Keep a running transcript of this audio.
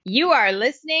You are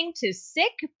listening to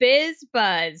Sick Biz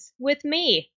Buzz with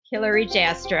me, Hillary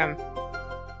Jastrom.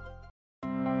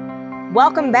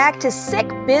 Welcome back to Sick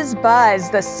Biz Buzz,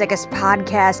 the sickest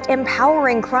podcast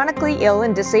empowering chronically ill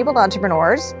and disabled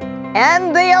entrepreneurs,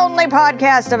 and the only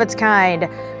podcast of its kind,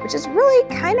 which is really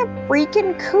kind of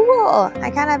freaking cool.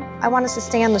 I want us to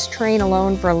stay on this train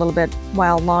alone for a little bit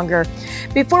while longer.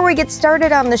 Before we get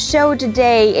started on the show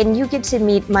today, and you get to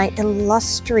meet my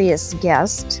illustrious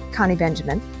guest, Connie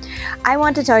Benjamin, I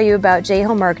want to tell you about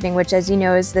J-Hill Marketing, which, as you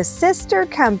know, is the sister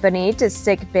company to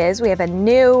Sick Biz. We have a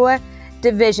new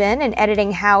division, an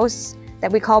editing house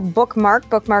that we call Bookmark.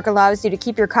 Bookmark allows you to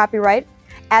keep your copyright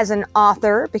as an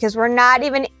author because we're not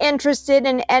even interested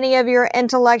in any of your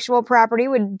intellectual property.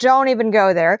 We don't even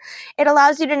go there. It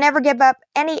allows you to never give up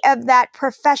any of that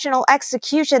professional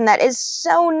execution that is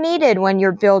so needed when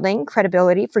you're building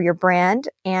credibility for your brand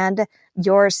and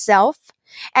yourself.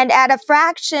 And at a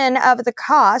fraction of the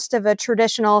cost of a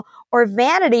traditional or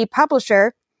vanity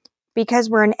publisher, because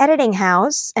we're an editing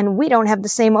house and we don't have the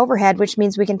same overhead, which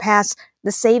means we can pass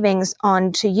the savings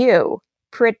on to you.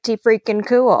 Pretty freaking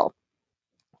cool.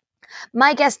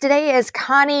 My guest today is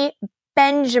Connie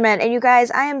Benjamin. And you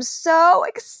guys, I am so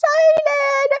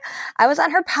excited. I was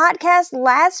on her podcast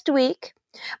last week.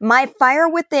 My Fire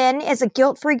Within is a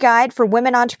guilt-free guide for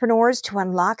women entrepreneurs to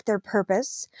unlock their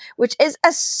purpose, which is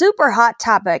a super hot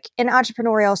topic in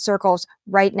entrepreneurial circles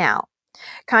right now.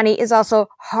 Connie is also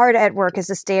hard at work as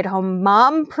a stay-at-home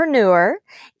mompreneur,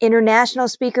 international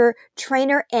speaker,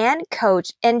 trainer, and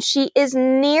coach, and she is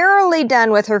nearly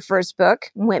done with her first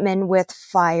book, Women with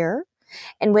Fire.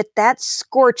 And with that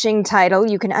scorching title,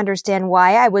 you can understand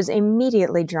why I was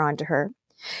immediately drawn to her.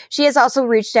 She has also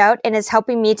reached out and is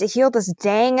helping me to heal this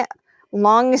dang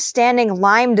long-standing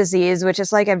Lyme disease, which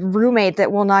is like a roommate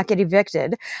that will not get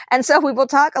evicted. And so we will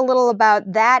talk a little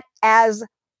about that as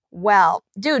well.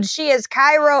 Dude, she is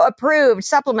Chiro approved,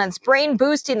 supplements, brain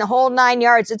boosting, the whole 9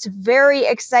 yards. It's very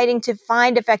exciting to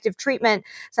find effective treatment.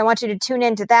 So I want you to tune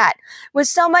into that. With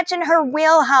so much in her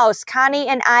wheelhouse, Connie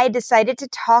and I decided to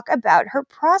talk about her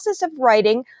process of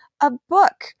writing a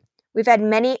book. We've had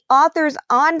many authors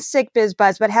on Sick Biz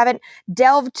Buzz, but haven't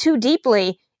delved too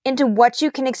deeply into what you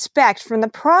can expect from the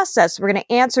process. We're going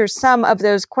to answer some of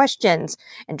those questions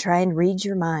and try and read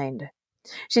your mind.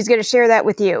 She's going to share that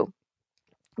with you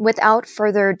without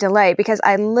further delay, because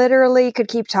I literally could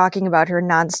keep talking about her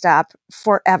nonstop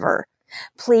forever.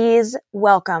 Please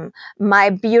welcome my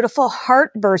beautiful,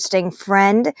 heart-bursting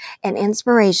friend and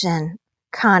inspiration,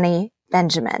 Connie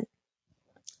Benjamin.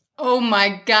 Oh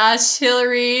my gosh,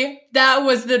 Hillary, that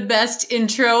was the best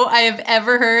intro I have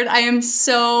ever heard. I am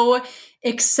so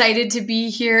excited to be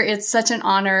here. It's such an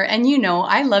honor. And you know,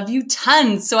 I love you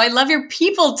tons. So I love your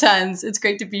people tons. It's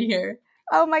great to be here.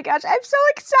 Oh my gosh, I'm so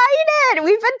excited.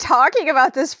 We've been talking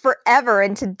about this forever,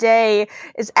 and today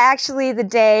is actually the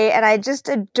day, and I just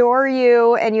adore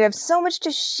you, and you have so much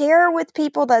to share with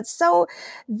people that's so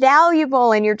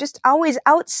valuable, and you're just always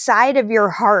outside of your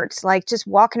heart, like just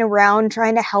walking around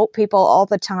trying to help people all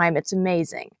the time. It's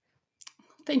amazing.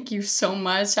 Thank you so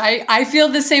much. I feel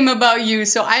the same about you,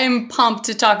 so I am pumped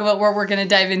to talk about what we're going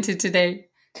to dive into today.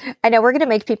 I know we're going to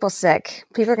make people sick.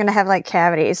 People are going to have like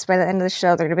cavities by the end of the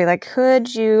show. They're going to be like,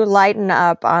 could you lighten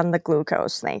up on the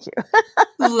glucose? Thank you.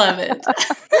 Love it.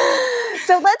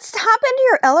 So let's hop into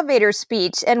your elevator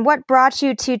speech and what brought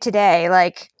you to today,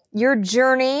 like your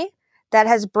journey that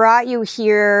has brought you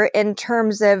here in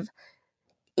terms of,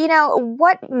 you know,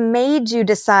 what made you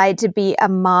decide to be a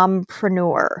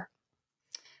mompreneur?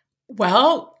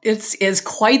 Well, it's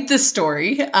quite the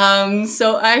story.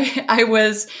 So I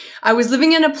was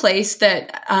living in a place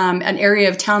that, an area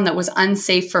of town that was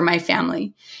unsafe for my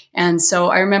family. And so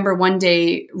I remember one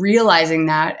day realizing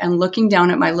that and looking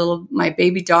down at my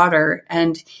baby daughter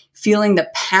and feeling the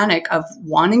panic of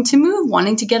wanting to move,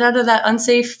 wanting to get out of that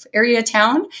unsafe area of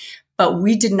town. But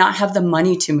we did not have the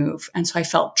money to move. And so I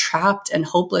felt trapped and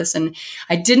hopeless and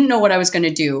I didn't know what I was going to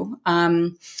do.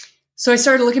 So I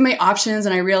started looking at my options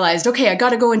and I realized, okay, I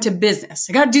got to go into business.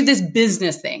 I got to do this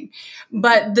business thing.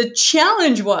 But the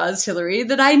challenge was, Hillary,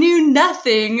 that I knew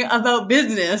nothing about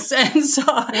business. And so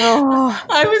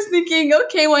I was thinking,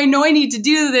 okay, well, I know I need to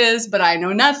do this, but I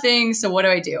know nothing. So what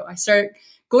do? I start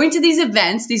going to these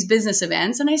events, these business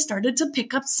events, and I started to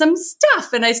pick up some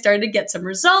stuff and I started to get some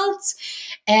results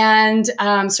and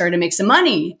started to make some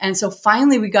money. And so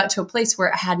finally we got to a place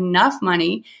where I had enough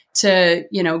money to,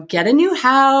 you know, get a new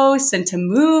house and to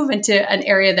move into an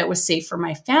area that was safe for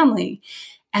my family.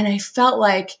 And I felt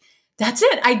like, that's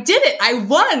it. I did it. I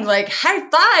won. Like high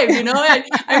five, you know. I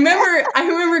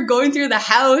remember going through the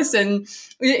house and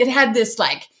it had this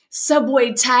like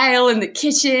subway tile in the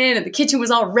kitchen, and the kitchen was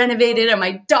all renovated, and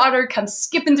my daughter comes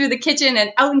skipping through the kitchen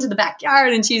and out into the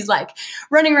backyard, and she's like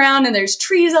running around, and there's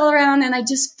trees all around, and I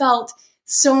just felt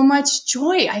so much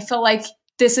joy. I felt like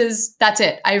that's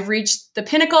it. I've reached the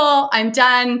pinnacle. I'm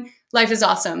done. Life is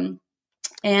awesome.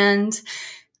 And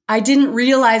I didn't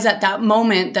realize at that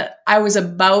moment that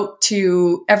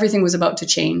everything was about to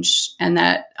change, and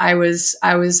that I was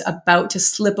about to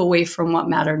slip away from what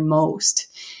mattered most.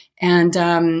 And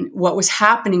what was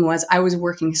happening was I was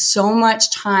working so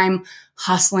much time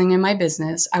hustling in my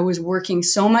business. I was working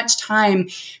so much time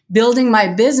building my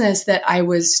business that I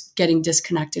was getting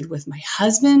disconnected with my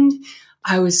husband.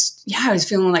 I was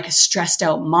feeling like a stressed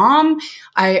out mom.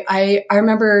 I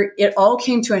remember it all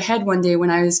came to a head one day when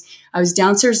I was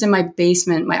downstairs in my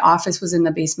basement. My office was in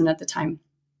the basement at the time.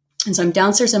 And so I'm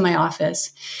downstairs in my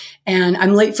office, and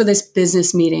I'm late for this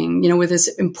business meeting, with this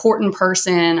important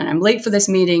person, and I'm late for this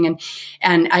meeting.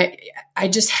 And I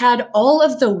just had all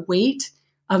of the weight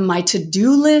of my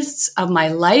to-do lists of my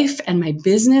life and my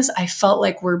business. I felt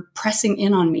like were pressing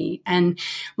in on me. And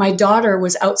my daughter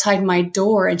was outside my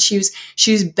door, and she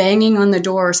was banging on the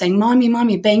door saying,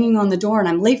 mommy, banging on the door. And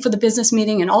I'm late for the business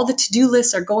meeting, and all the to-do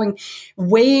lists are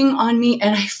weighing on me.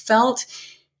 And I felt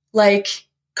like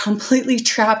completely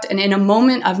trapped. And in a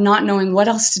moment of not knowing what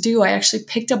else to do, I actually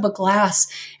picked up a glass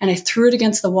and I threw it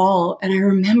against the wall. And I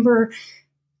remember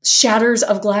shatters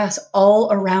of glass all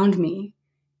around me.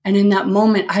 And in that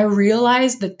moment, I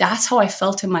realized that that's how I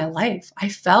felt in my life. I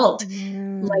felt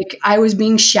like I was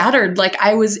being shattered, like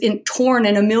I was torn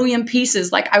in a million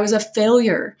pieces, like I was a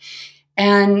failure.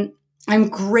 And I'm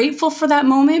grateful for that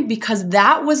moment, because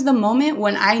that was the moment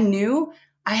when I knew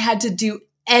I had to do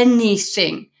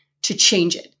anything to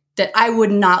change it, that I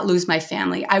would not lose my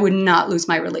family. I would not lose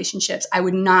my relationships. I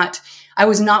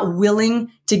was not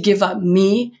willing to give up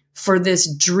me for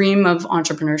this dream of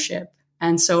entrepreneurship.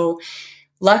 And so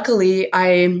luckily,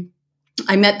 I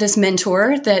met this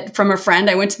mentor from a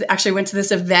friend. I went to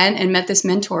this event and met this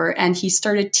mentor, and he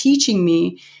started teaching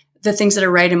me the things that I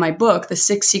write in my book, The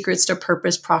 6 Secrets to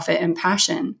Purpose, Profit, and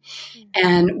Passion.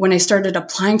 And when I started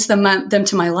applying them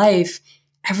to my life,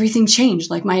 everything changed.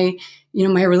 Like my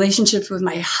relationships with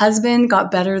my husband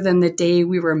got better than the day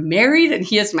we were married, and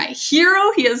he is my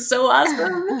hero. He is so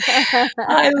awesome.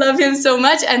 I love him so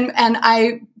much. And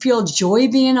I feel joy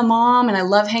being a mom, and I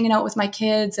love hanging out with my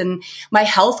kids, and my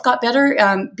health got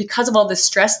better because of all the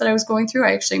stress that I was going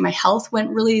through. My health went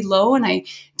really low, and I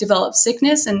developed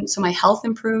sickness. And so my health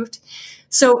improved.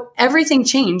 So everything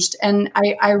changed. And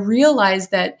I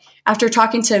realized that after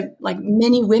talking to like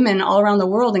many women all around the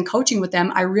world and coaching with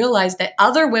them, I realized that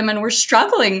other women were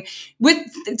struggling with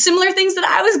similar things that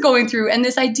I was going through, and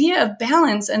this idea of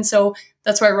balance. And so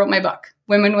that's why I wrote my book,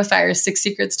 Women with Fire, 6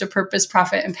 Secrets to Purpose,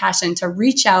 Profit, and Passion, to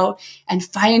reach out and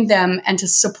find them and to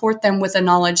support them with a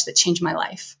knowledge that changed my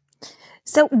life.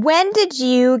 So when did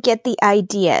you get the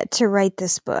idea to write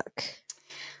this book?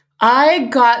 I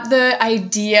got the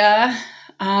idea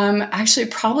actually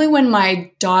probably when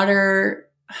my daughter,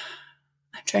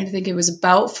 I'm trying to think, it was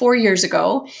about 4 years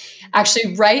ago,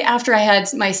 actually right after I had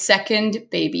my second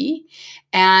baby.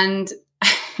 And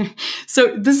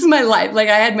so this is my life. Like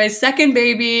I had my second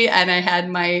baby, and I had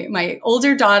my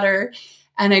older daughter,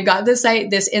 and I got this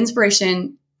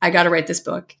inspiration. I got to write this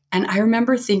book. And I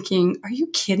remember thinking, are you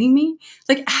kidding me?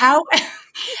 Like how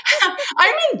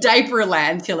I'm in diaper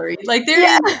land, Hillary. Like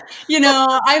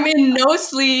I'm in no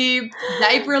sleep,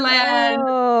 diaper land,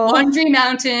 laundry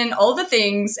mountain, all the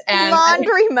things. And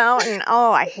laundry mountain.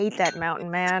 Oh, I hate that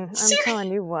mountain, man. I'm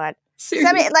telling you what.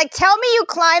 Tell me you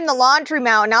climb the laundry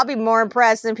mountain. I'll be more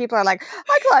impressed than people are like,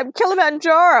 I climbed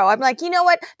Kilimanjaro. I'm like, you know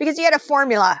what? Because you had a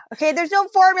formula. Okay, there's no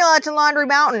formula to laundry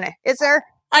mountain, is there?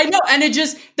 I know. And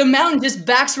the mountain just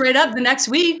backs right up the next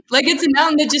week. Like it's a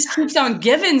mountain that just keeps on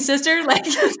giving, sister. Like,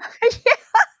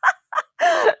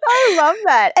 I love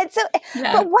that. And so,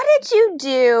 But what did you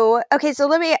do? Okay. So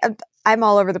I'm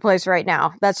all over the place right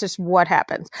now. That's just what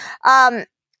happens.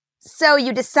 So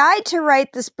you decide to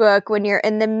write this book when you're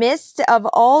in the midst of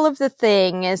all of the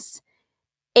things,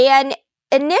 and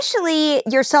initially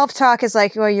your self-talk is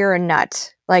like, well, you're a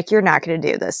nut. Like you're not going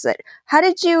to do this. How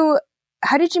did you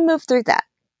move through that?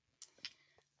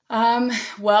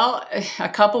 Well, a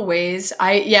couple ways.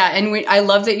 I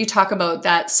love that you talk about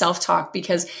that self-talk,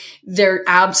 because there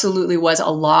absolutely was a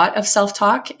lot of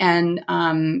self-talk. And,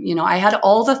 I had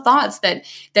all the thoughts that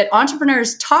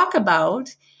entrepreneurs talk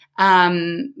about.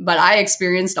 But I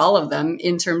experienced all of them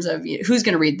in terms of who's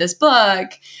going to read this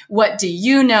book? What do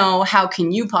you know? How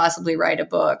can you possibly write a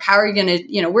book? How are you going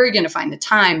to, where are you going to find the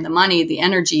time, the money, the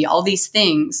energy, all these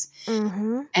things?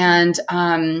 Mm-hmm.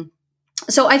 And,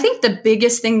 so I think the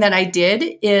biggest thing that I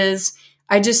did is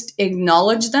I just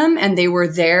acknowledged them, and they were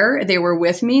there. They were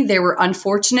with me. They were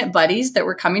unfortunate buddies that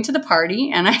were coming to the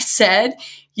party. And I said,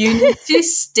 you need to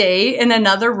stay in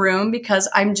another room because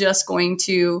I'm just going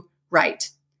to write.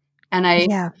 And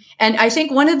I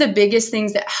think one of the biggest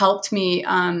things that helped me,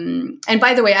 and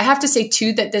by the way, I have to say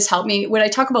too, that this helped me when I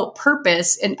talk about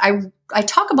purpose, and I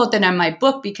talk about that in my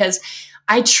book because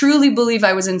I truly believe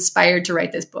I was inspired to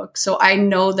write this book. So I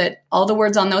know that all the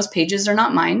words on those pages are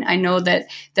not mine. I know that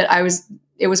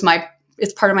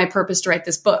it's part of my purpose to write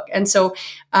this book. And so,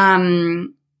 I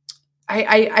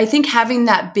think having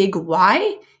that big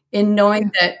why in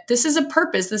knowing that this is a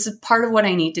purpose, this is part of what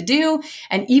I need to do.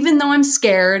 And even though I'm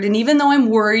scared, and even though I'm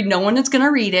worried no one is going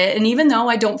to read it, and even though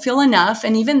I don't feel enough,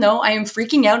 and even though I am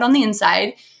freaking out on the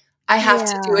inside, I have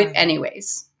to do it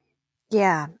anyways.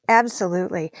 Yeah,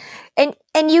 absolutely. And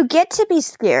you get to be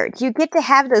scared. You get to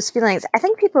have those feelings. I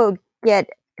think people they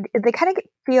kind of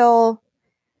feel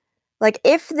like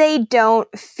if they don't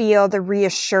feel the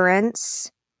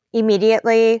reassurance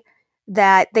immediately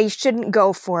that they shouldn't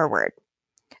go forward.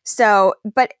 So,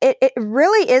 but it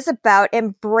really is about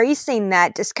embracing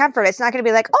that discomfort. It's not going to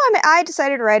be like, I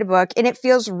decided to write a book and it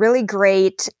feels really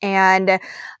great and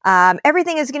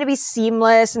everything is going to be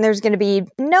seamless and there's going to be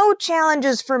no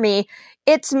challenges for me.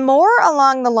 It's more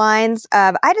along the lines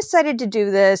of, I decided to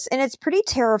do this and it's pretty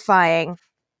terrifying,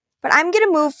 but I'm going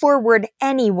to move forward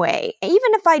anyway.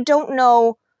 Even if I don't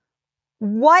know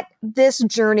what this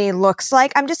journey looks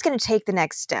like, I'm just going to take the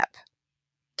next step.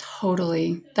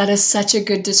 Totally. That is such a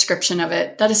good description of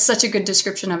it.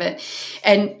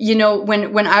 And,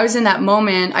 when I was in that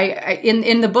moment,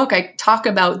 in the book, I talk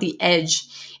about the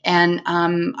edge, and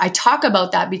I talk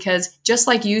about that because just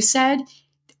like you said,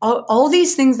 all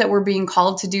these things that we're being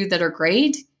called to do that are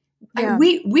great,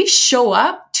 we show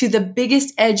up to the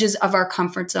biggest edges of our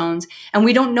comfort zones, and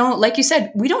we don't know, like you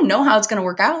said, we don't know how it's going to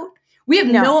work out. We have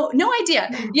no idea.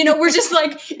 We're just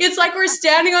like, it's like we're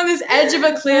standing on this edge of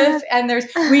a cliff, and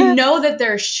we know that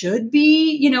there should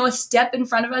be, a step in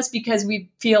front of us because we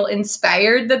feel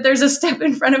inspired that there's a step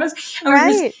in front of us. And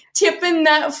we're just tipping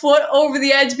that foot over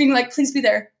the edge, being like, please be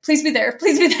there. Please be there.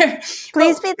 Please be there.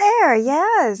 Please be there.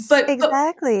 Yes,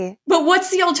 exactly. But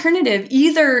what's the alternative?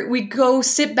 Either we go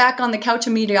sit back on the couch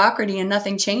of mediocrity and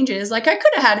nothing changes. Like I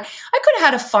could have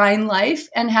had a fine life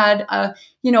and had a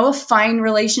fine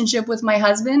relationship with my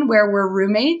husband where we're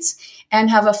roommates and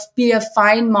be a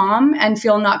fine mom and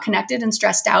feel not connected and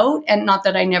stressed out. And not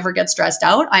that I never get stressed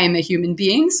out. I am a human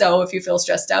being. So if you feel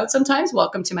stressed out sometimes,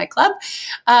 welcome to my club.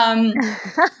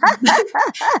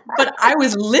 But I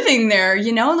was living there,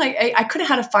 like I could have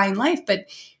had a fine life, but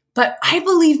I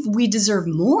believe we deserve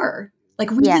more. Like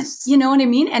you know what I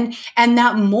mean? And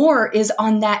that more is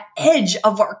on that edge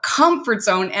of our comfort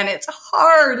zone. And it's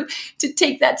hard to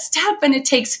take that step, and it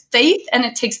takes faith and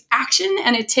it takes action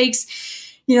and it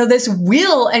takes, this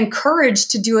will and courage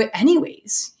to do it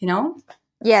anyways,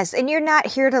 Yes. And you're not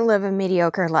here to live a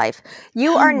mediocre life.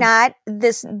 You are not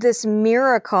this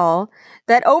miracle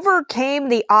that overcame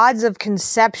the odds of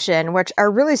conception, which are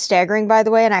really staggering, by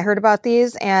the way. And I heard about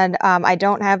these, and I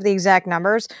don't have the exact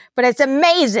numbers, but it's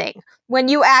amazing when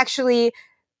you actually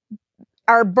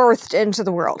are birthed into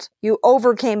the world. You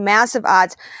overcame massive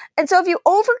odds. And so if you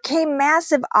overcame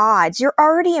massive odds, you're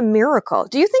already a miracle.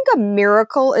 Do you think a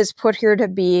miracle is put here to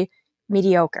be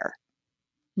mediocre?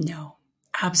 No,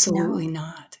 absolutely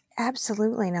not.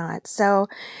 Absolutely not. So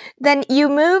then you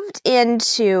moved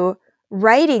into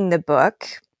writing the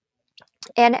book.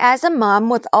 And as a mom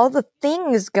with all the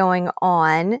things going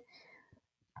on,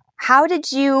 how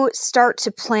did you start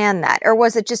to plan that? Or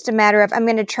was it just a matter of, I'm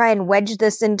going to try and wedge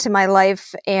this into my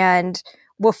life and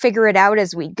we'll figure it out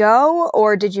as we go?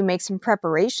 Or did you make some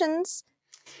preparations?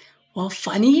 Well,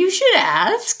 funny you should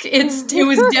ask. It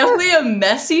was definitely a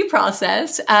messy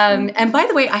process. And by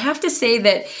the way, I have to say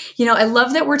that, I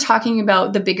love that we're talking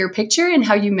about the bigger picture and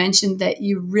how you mentioned that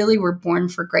you really were born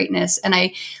for greatness. And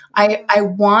I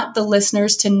want the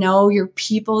listeners to know, your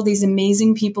people, these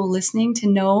amazing people listening, to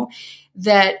know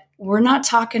that we're not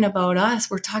talking about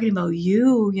us. We're talking about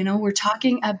you. We're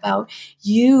talking about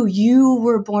you. You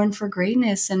were born for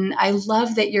greatness. And I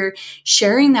love that you're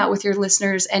sharing that with your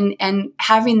listeners and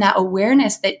having that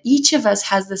awareness that each of us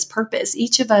has this purpose.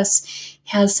 Each of us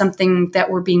has something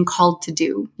that we're being called to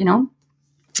do,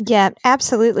 Yeah,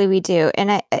 absolutely. We do.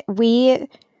 And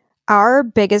our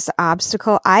biggest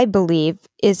obstacle, I believe,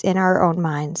 is in our own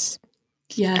minds.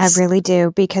 Yes. I really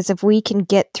do. Because if we can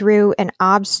get through an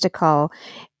obstacle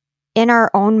in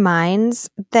our own minds,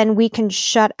 then we can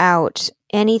shut out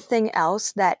anything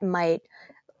else that might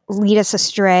lead us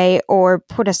astray or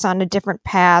put us on a different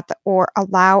path or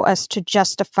allow us to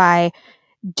justify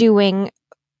doing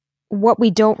what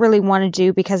we don't really want to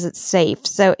do because it's safe.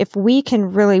 So if we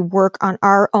can really work on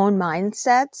our own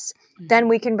mindsets, then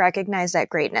we can recognize that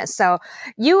greatness. So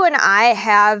you and I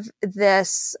have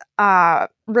this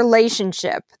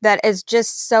relationship that is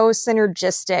just so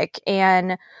synergistic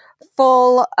and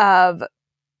full of,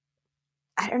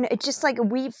 I don't know, it's just like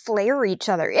we flare each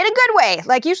other in a good way.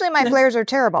 Like usually my flares are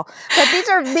terrible, but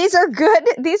these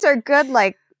are good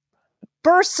like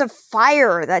bursts of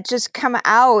fire that just come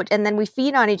out and then we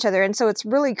feed on each other. And so it's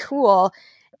really cool.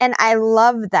 And I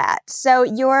love that. So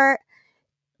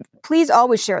please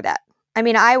always share that. I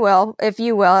mean, I will, if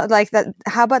you will, like that.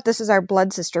 How about this is our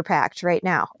blood sister pact right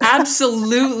now?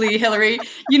 Absolutely, Hillary.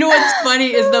 You know what's funny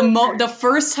is the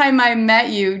first time I met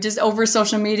you just over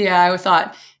social media, I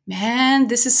thought, man,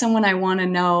 this is someone I want to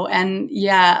know. And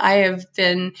yeah, I have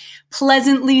been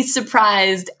pleasantly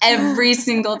surprised every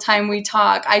single time we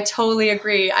talk. I totally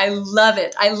agree. I love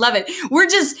it. I love it. We're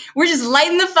just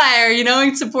lighting the fire,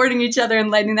 and supporting each other and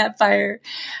lighting that fire.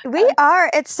 We are.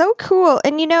 It's so cool.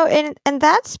 And, and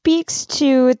that speaks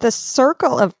to the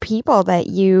circle of people that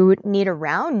you need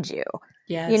around you.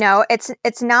 Yes.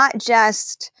 It's not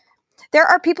just... There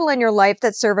are people in your life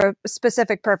that serve a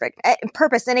specific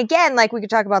purpose. And again, like we could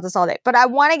talk about this all day, but I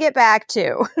want to get back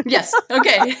to. Yes.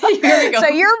 Okay. Here we go. So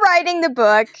you're writing the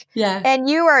book. Yeah. And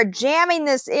you are jamming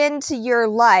this into your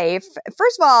life.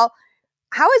 First of all,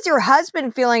 how is your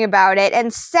husband feeling about it?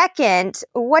 And second,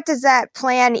 what does that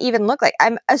plan even look like?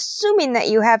 I'm assuming that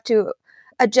you have to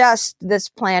adjust this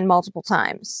plan multiple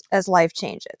times as life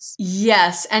changes.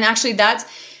 Yes. And actually that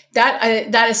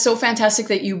is so fantastic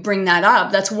that you bring that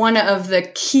up. That's one of the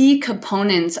key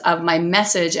components of my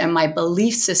message and my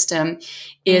belief system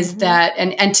is that,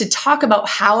 and to talk about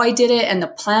how I did it and the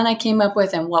plan I came up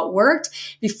with and what worked.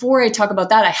 Before I talk about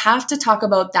that, I have to talk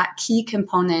about that key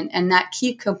component, and that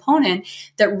key component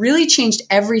that really changed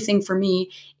everything for me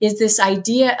is this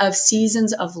idea of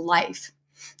seasons of life.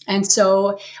 And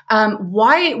so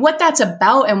what that's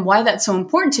about and why that's so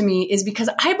important to me is because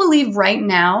I believe right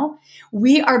now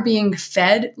we are being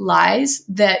fed lies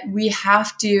that we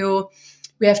have to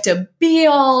be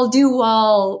all, do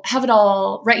all, have it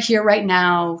all right here, right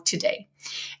now, today.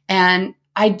 And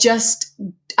I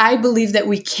believe that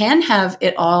we can have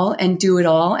it all and do it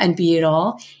all and be it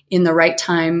all in the right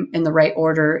time, in the right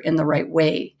order, in the right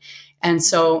way. And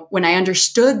so when I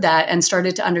understood that and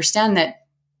started to understand that,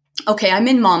 okay, I'm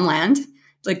in momland.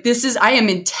 Like I am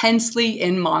intensely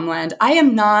in momland. I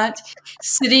am not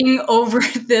sitting over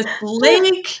this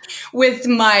lake with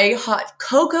my hot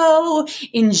cocoa,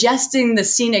 ingesting the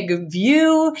scenic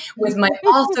view with my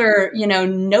author,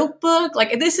 notebook.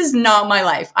 Like this is not my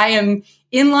life. I am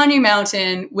in Laundry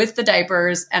Mountain with the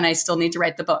diapers and I still need to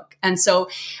write the book. And so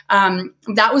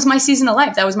that was my season of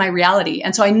life. That was my reality.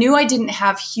 And so I knew I didn't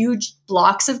have huge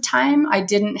blocks of time. I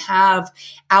didn't have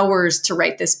hours to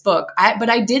write this book, but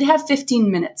I did have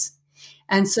 15 minutes.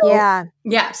 And so,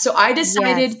 so I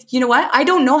decided, you know what? I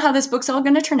don't know how this book's all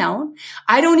going to turn out.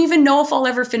 I don't even know if I'll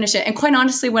ever finish it. And quite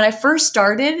honestly, when I first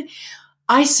started,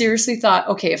 I seriously thought,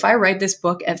 okay, if I write this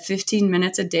book at 15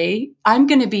 minutes a day, I'm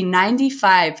going to be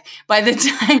 95 by the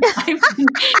time I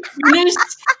finish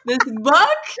this book.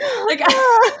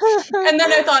 And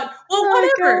then I thought, well,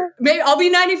 whatever. Maybe I'll be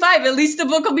 95. At least the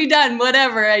book will be done.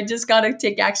 Whatever. I just got to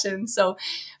take action. So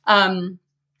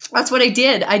that's what I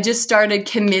did. I just started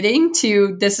committing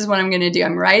to this is what I'm going to do.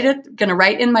 I'm going to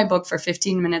write in my book for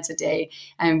 15 minutes a day.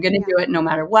 And I'm going to do it no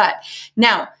matter what.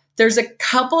 Now, there's a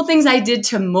couple things I did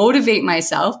to motivate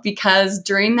myself because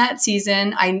during that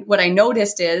season, what I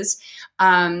noticed is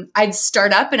I'd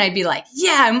start up and I'd be like,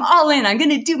 yeah, I'm all in. I'm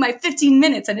going to do my 15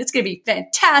 minutes and it's going to be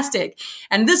fantastic.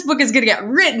 And this book is going to get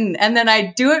written. And then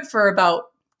I'd do it for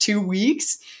about 2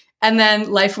 weeks. And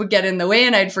then life would get in the way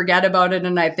and I'd forget about it.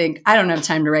 And I'd think, I don't have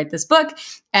time to write this book.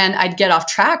 And I'd get off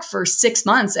track for 6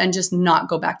 months and just not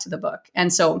go back to the book.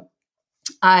 And so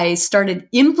I started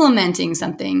implementing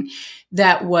something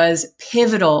that was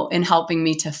pivotal in helping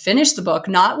me to finish the book.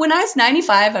 Not when I was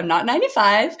 95. I'm not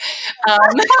 95. I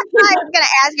was going to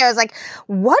ask you, I was like,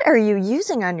 what are you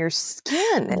using on your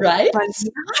skin? Right?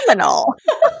 Phenomenal.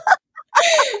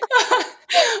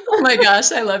 Oh my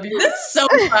gosh, I love you. This is so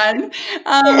fun.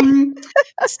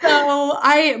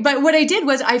 But what I did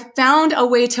was I found a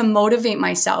way to motivate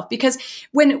myself because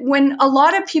when a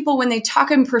lot of people, when they talk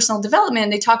in personal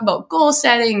development, they talk about goal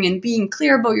setting and being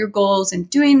clear about your goals and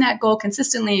doing that goal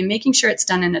consistently and making sure it's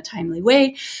done in a timely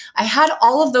way. I had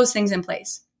all of those things in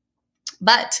place,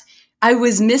 but I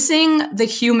was missing the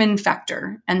human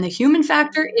factor. And the human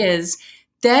factor is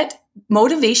that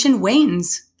motivation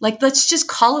wanes. Like, let's just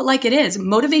call it like it is.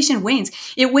 Motivation wanes.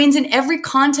 It wanes in every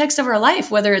context of our life,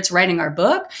 whether it's writing our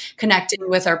book, connecting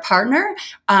with our partner,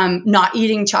 not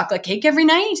eating chocolate cake every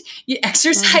night,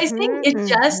 exercising. It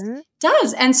just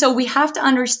does. And so we have to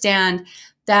understand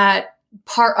that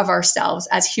part of ourselves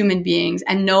as human beings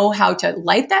and know how to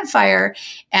light that fire,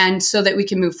 and so that we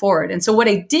can move forward. And so what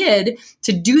I did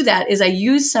to do that is I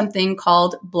used something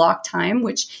called block time,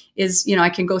 which is, I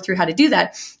can go through how to do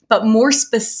that. But more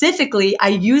specifically, I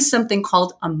use something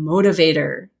called a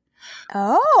motivator.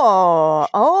 It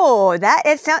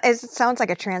sounds like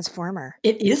a transformer.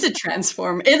 It is a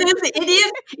transformer. It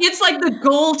is. It's like the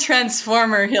goal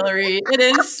transformer, Hillary. It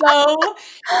is so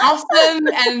awesome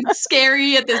and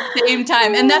scary at the same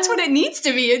time. And that's what it needs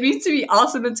to be. It needs to be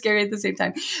awesome and scary at the same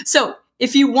time. So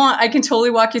if you want, I can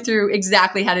totally walk you through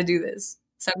exactly how to do this.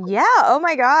 Yeah. Oh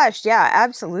my gosh. Yeah,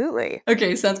 absolutely.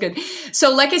 Okay. Sounds good.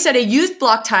 So like I said, I used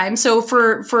block time. So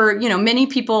for, many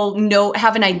people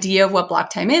have an idea of what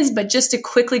block time is, but just to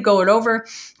quickly go over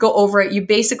it, you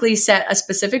basically set a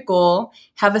specific goal,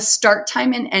 have a start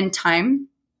time and end time.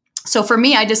 So for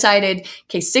me, I decided,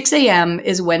 6 a.m.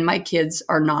 is when my kids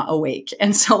are not awake.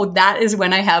 And so that is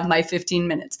when I have my 15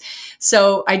 minutes.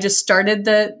 So I just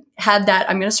had that.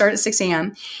 I'm going to start at 6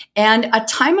 a.m. and a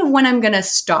time of when I'm going to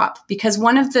stop, because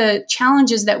one of the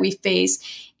challenges that we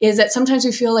face is that sometimes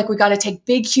we feel like we got to take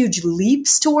big, huge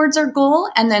leaps towards our goal.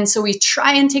 And then so we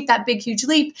try and take that big, huge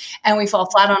leap and we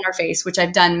fall flat on our face, which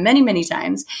I've done many, many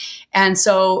times. And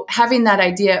so having that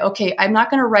idea, okay, I'm not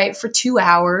going to write for 2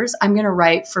 hours. I'm going to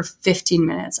write for 15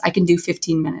 minutes. I can do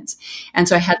 15 minutes. And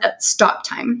so I had that stop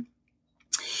time.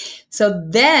 So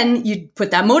then you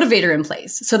put that motivator in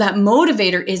place. So that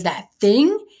motivator is that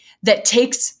thing that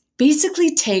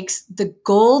basically takes the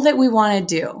goal that we want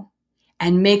to do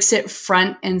and makes it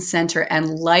front and center and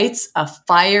lights a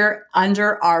fire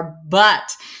under our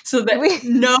butt so that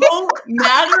no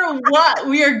matter what,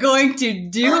 we are going to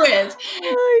do it.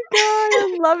 Oh my God,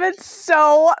 I love it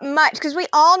so much, because we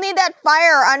all need that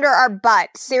fire under our butt.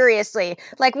 Seriously.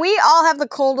 Like, we all have the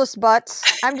coldest butts.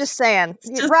 I'm just saying,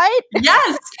 right?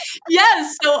 Yes.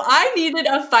 So I needed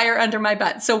a fire under my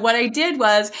butt. So what I did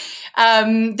was,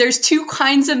 there's two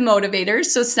kinds of motivators.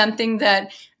 So something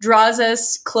that draws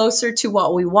us closer to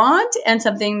what we want and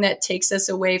something that takes us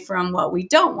away from what we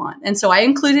don't want. And so I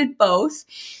included both.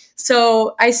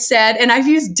 So I said, and I've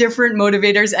used different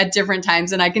motivators at different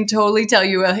times, and I can totally tell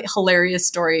you a hilarious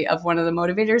story of one of the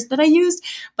motivators that I used.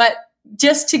 But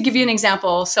just to give you an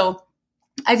example, so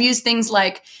I've used things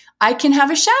like, I can have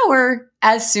a shower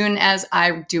as soon as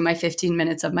I do my 15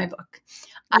 minutes of my book.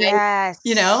 Yes.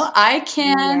 I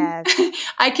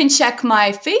can check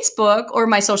my Facebook or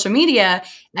my social media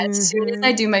as soon as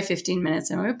I do my 15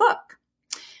 minutes in my book.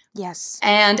 Yes.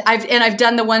 And I've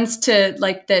done the ones to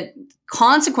like the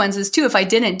consequences too if I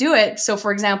didn't do it. So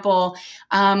for example,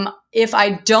 if I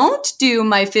don't do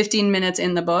my 15 minutes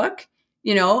in the book,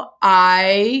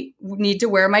 I need to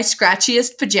wear my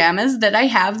scratchiest pajamas that I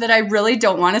have that I really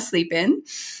don't want to sleep in.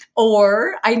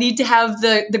 Or I need to have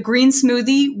the green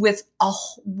smoothie with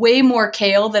way more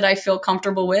kale that I feel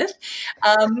comfortable with.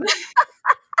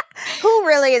 Who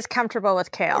really is comfortable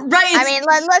with kale? Right. I mean,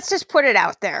 let's just put it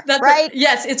out there, right?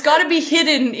 Yes, it's got to be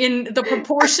hidden in the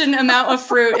proportion amount of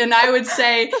fruit. And I would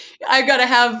say I got to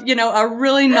have, a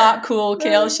really not cool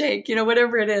kale shake,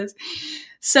 whatever it is.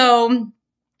 So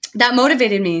that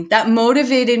motivated me. That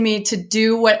motivated me to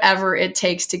do whatever it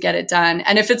takes to get it done.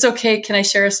 And if it's okay, can I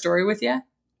share a story with you?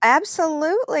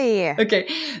 Absolutely. Okay.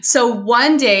 So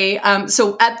one day,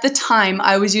 so at the time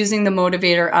I was using the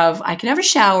motivator of I can have a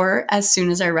shower as soon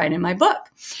as I write in my book.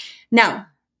 Now,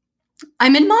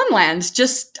 I'm in momland,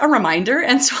 just a reminder.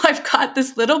 And so I've got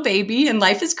this little baby and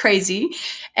life is crazy.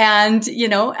 And,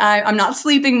 I'm not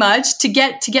sleeping much. To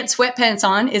get sweatpants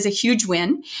on is a huge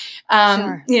win.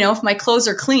 Sure. If my clothes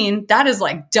are clean, that is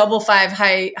like double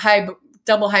high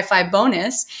five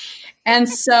bonus. And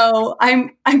so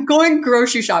I'm going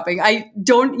grocery shopping.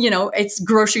 It's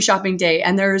grocery shopping day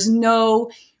and there's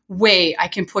no way I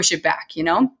can push it back,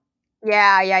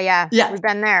 Yeah. We've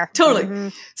been there. Totally. Mm-hmm.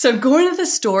 So I'm going to the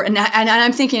store and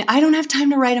I'm thinking, I don't have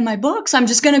time to write in my book. So I'm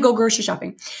just going to go grocery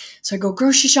shopping. So I go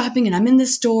grocery shopping and I'm in the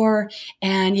store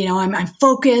and, I'm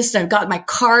focused. I've got my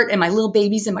cart and my little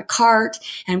baby's in my cart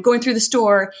and I'm going through the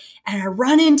store and I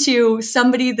run into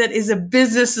somebody that is a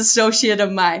business associate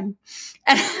of mine.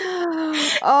 And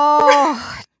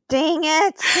oh, dang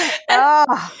it.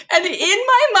 And in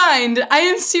my mind, I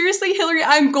am seriously, Hillary,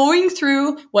 I'm going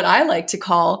through what I like to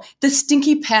call the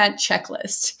stinky pant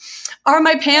checklist. Are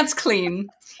my pants clean?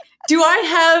 Do I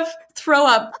have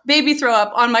baby throw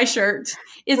up on my shirt.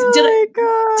 Did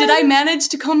I manage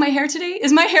to comb my hair today?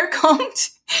 Is my hair combed?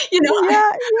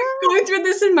 I'm going through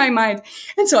this in my mind.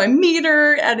 And so I meet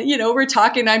her and, we're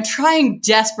talking. I'm trying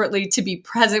desperately to be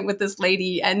present with this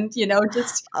lady and,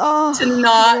 just to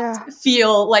not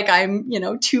feel like I'm,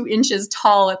 2 inches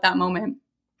tall at that moment.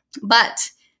 But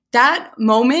that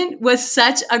moment was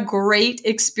such a great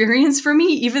experience for me,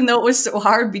 even though it was so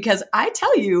hard, because I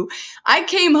tell you, I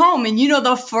came home and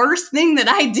the first thing that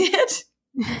I did,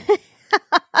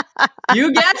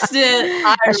 you guessed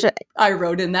it, I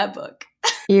wrote in that book.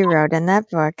 You wrote in that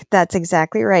book. That's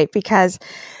exactly right. Because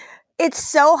it's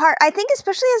so hard. I think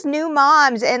especially as new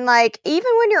moms and like,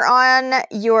 even when you're on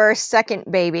your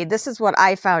second baby, this is what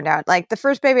I found out. Like the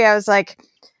first baby, I was like,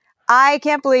 I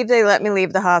can't believe they let me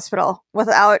leave the hospital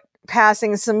without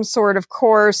passing some sort of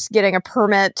course, getting a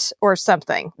permit or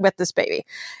something with this baby.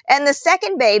 And the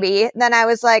second baby, then I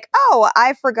was like, oh,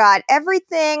 I forgot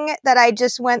everything that I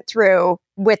just went through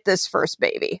with this first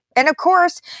baby. And of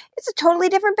course, it's a totally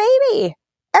different baby.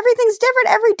 Everything's different.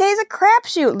 Every day's a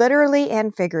crapshoot, literally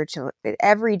and figuratively.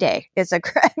 Every day is a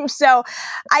crap. So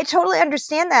I totally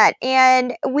understand that.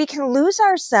 And we can lose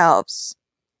ourselves.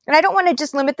 And I don't want to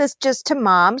just limit this just to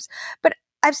moms, but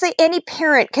I'd say any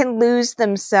parent can lose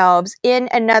themselves in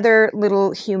another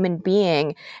little human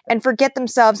being and forget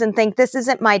themselves and think, this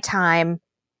isn't my time.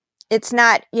 It's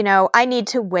not, I need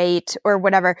to wait or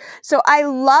whatever. So I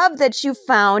love that you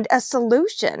found a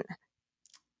solution.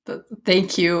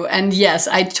 Thank you. And yes,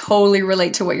 I totally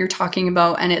relate to what you're talking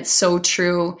about. And it's so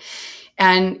true.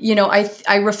 And,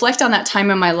 I reflect on that time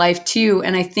in my life too.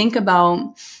 And I think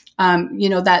about,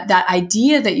 that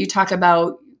idea that you talk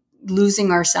about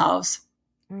losing ourselves.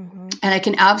 Mm-hmm. And I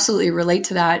can absolutely relate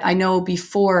to that. I know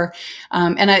before,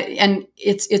 and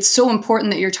it's so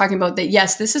important that you're talking about that.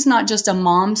 Yes, this is not just a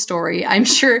mom story. I'm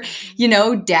sure,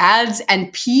 dads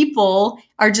and people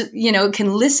are just,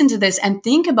 can listen to this and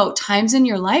think about times in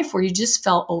your life where you just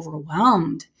felt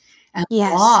overwhelmed and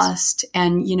lost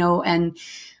and, and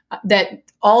that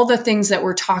all the things that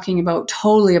we're talking about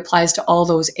totally applies to all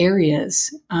those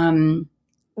areas.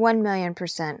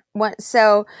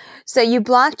 1,000,000%. So you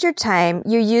blocked your time.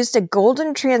 You used a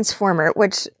golden transformer,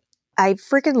 which I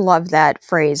freaking love that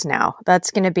phrase now.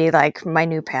 That's going to be like my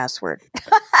new password.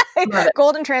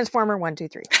 Golden transformer 1, 2,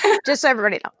 3. Just so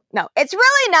everybody knows. No, it's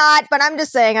really not, but I'm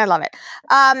just saying I love it.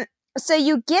 So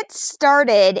you get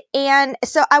started. And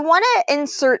so I want to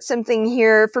insert something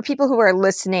here for people who are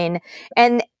listening.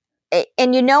 And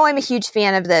I'm a huge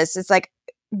fan of this. It's like,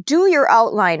 do your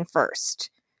outline first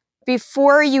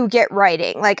before you get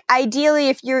writing. Like ideally,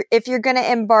 if you're going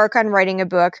to embark on writing a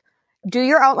book, do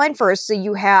your outline first. So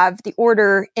you have the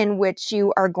order in which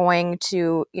you are going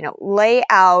to, lay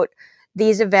out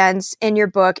these events in your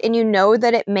book and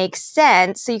that it makes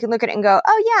sense. So you can look at it and go,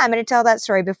 oh yeah, I'm going to tell that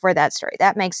story before that story.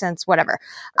 That makes sense, whatever.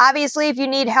 Obviously, if you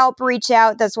need help, reach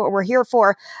out. That's what we're here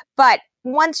for. But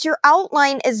once your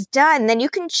outline is done, then you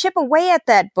can chip away at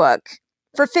that book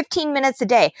for 15 minutes a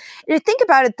day. And you think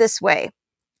about it this way.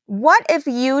 What if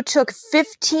you took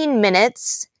 15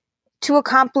 minutes to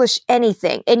accomplish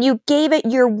anything and you gave it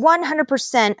your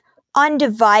 100%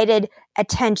 undivided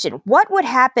attention? What would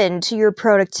happen to your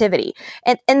productivity?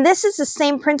 And this is the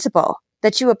same principle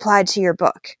that you applied to your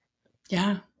book.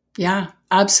 Yeah,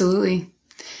 absolutely.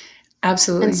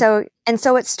 Absolutely. And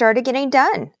so it started getting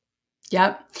done.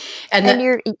 Yep.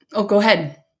 Go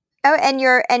ahead. Oh, and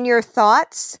your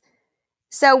thoughts.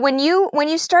 So when you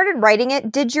started writing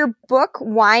it, did your book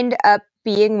wind up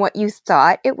being what you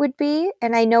thought it would be?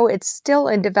 And I know it's still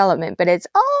in development, but it's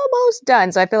almost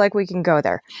done. So I feel like we can go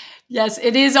there. Yes,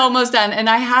 it is almost done. And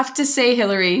I have to say,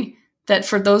 Hillary, that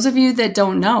for those of you that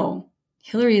don't know,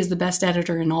 Hillary is the best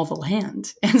editor in all the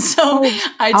land. And so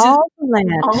all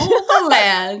the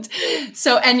land.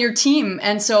 So, and your team.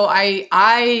 And so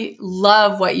I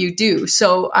love what you do.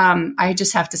 So, I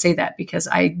just have to say that because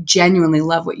I genuinely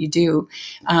love what you do.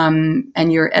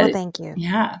 And your well, thank you.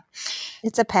 Yeah.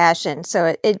 It's a passion.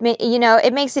 So it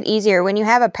makes it easier when you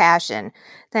have a passion.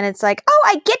 Then it's like, oh,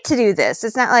 I get to do this.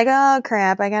 It's not like, oh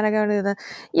crap, I gotta go to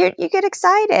you get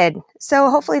excited. So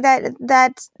hopefully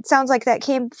that sounds like that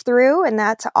came through, and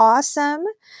that's awesome.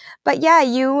 But yeah,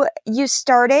 you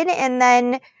started, and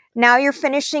then now you're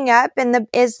finishing up. And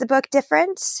is the book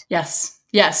different? Yes.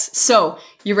 So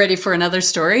you ready for another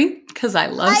story? Because I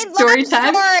love story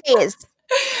time. Stories.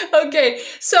 Okay,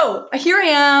 so here I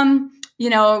am.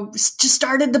 Just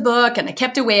started the book and I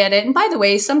kept away at it. And by the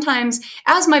way, sometimes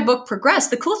as my book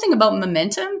progressed, the cool thing about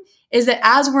momentum is that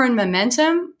as we're in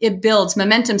momentum, it builds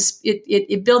momentum.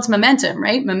 It builds momentum,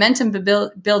 right? Momentum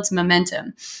builds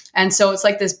momentum. And so it's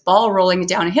like this ball rolling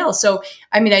down a hill. So,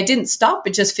 I mean, I didn't stop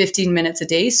at just 15 minutes a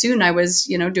day. Soon I was,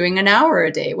 doing an hour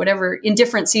a day, whatever, in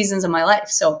different seasons of my life.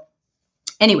 So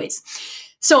anyways,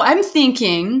 so I'm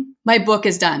thinking my book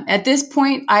is done. At this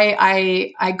point,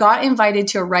 I got invited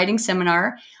to a writing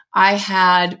seminar. I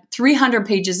had 300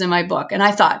 pages in my book, and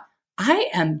I thought, I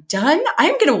am done.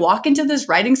 I'm going to walk into this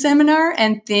writing seminar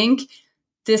and think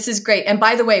this is great. And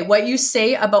by the way, what you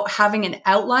say about having an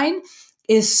outline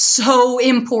is so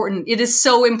important. It is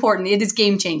so important. It is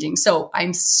game changing. So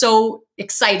I'm so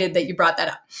excited that you brought that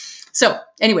up. So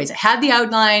anyways, I had the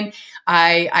outline.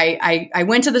 I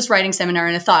went to this writing seminar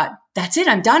and I thought, that's it.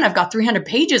 I'm done. I've got 300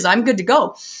 pages. I'm good to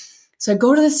go. So I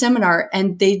go to the seminar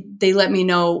and they let me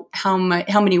know how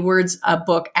many words a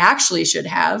book actually should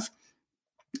have.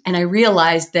 And I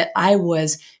realized that I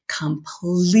was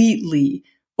completely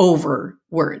over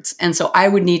words. And so I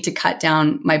would need to cut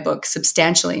down my book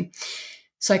substantially.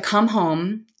 So I come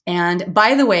home. And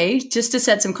by the way, just to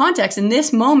set some context, in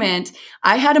this moment,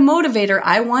 I had a motivator.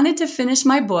 I wanted to finish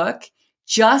my book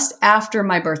just after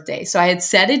my birthday. So I had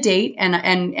set a date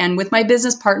and with my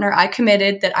business partner, I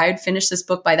committed that I would finish this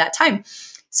book by that time.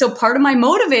 So part of my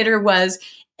motivator was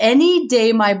any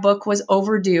day my book was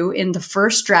overdue in the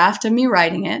first draft of me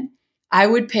writing it, I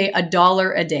would pay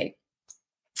 $1 a day.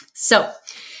 So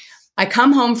I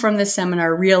come home from this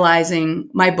seminar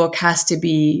realizing my book has to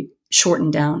be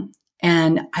shortened down.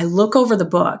 And I look over the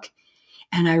book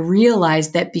and I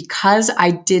realized that because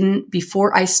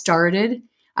before I started,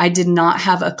 I did not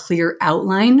have a clear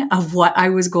outline of what I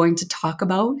was going to talk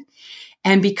about.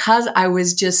 And because I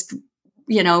was just,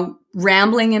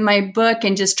 rambling in my book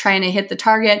and just trying to hit the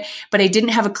target, but I didn't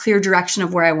have a clear direction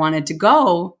of where I wanted to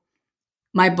go,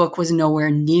 my book was nowhere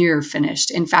near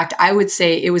finished. In fact, I would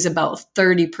say it was about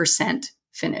 30%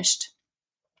 finished.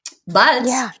 But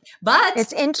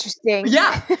it's interesting.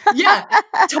 Yeah,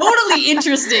 totally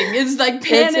interesting. It's like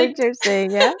panic. It's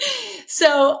interesting, yeah.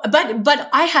 So, but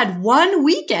I had one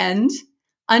weekend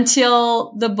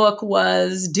until the book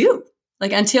was due.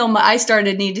 Like until I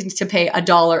started needing to pay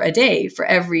 $1 a day for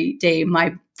every day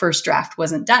my first draft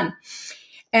wasn't done.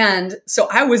 And so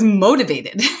I was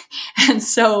motivated. And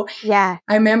so I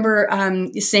remember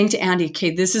saying to Andy, okay,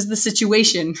 this is the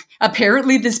situation.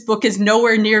 Apparently this book is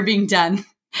nowhere near being done.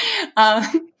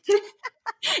 And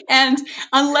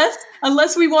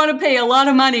unless we want to pay a lot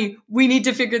of money, we need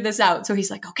to figure this out. So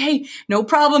he's like, okay, no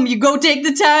problem. You go take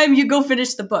the time, you go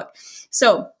finish the book.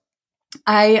 So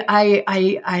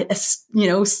I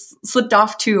slipped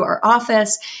off to our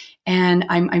office and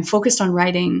I'm focused on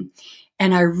writing.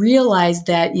 And I realized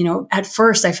that, at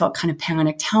first I felt kind of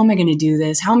panicked. How am I going to do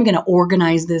this? How am I going to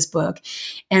organize this book?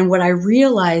 And what I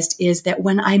realized is that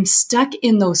when I'm stuck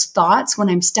in those thoughts, when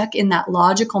I'm stuck in that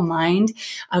logical mind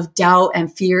of doubt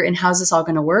and fear and how's this all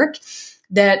going to work,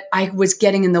 that I was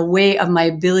getting in the way of my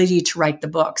ability to write the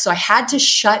book. So I had to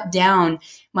shut down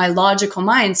my logical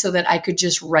mind so that I could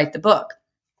just write the book.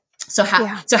 So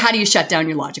how do you shut down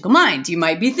your logical mind? You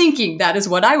might be thinking, that is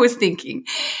what I was thinking.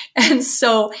 And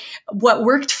so what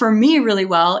worked for me really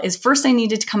well is first I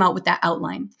needed to come out with that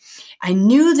outline. I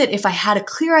knew that if I had a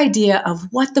clear idea of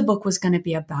what the book was going to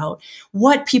be about,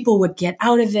 what people would get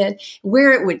out of it,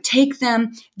 where it would take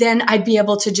them, then I'd be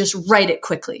able to just write it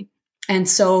quickly. And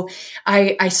so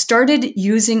I started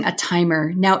using a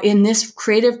timer. Now, in this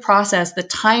creative process, the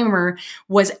timer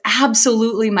was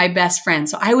absolutely my best friend.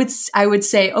 So I would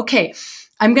say, okay,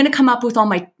 I'm going to come up with all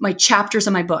my chapters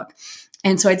of my book.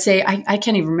 And so I'd say, I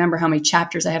can't even remember how many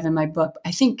chapters I have in my book.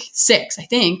 I think 6,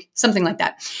 something like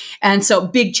that. And so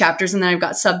big chapters, and then I've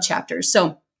got sub chapters.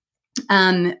 So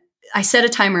I set a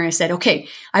timer and I said, okay,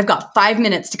 I've got 5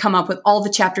 minutes to come up with all the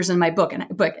chapters in my book.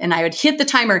 And I would hit the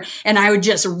timer and I would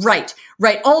just write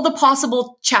all the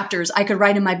possible chapters I could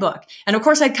write in my book. And of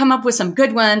course, I'd come up with some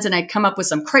good ones and I'd come up with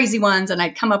some crazy ones and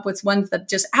I'd come up with ones that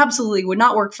just absolutely would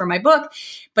not work for my book.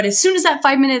 But as soon as that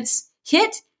 5 minutes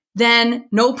hit, then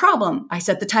no problem. I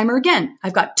set the timer again.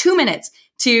 I've got 2 minutes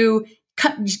to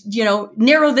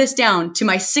narrow this down to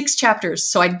my 6 chapters.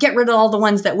 So I'd get rid of all the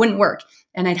ones that wouldn't work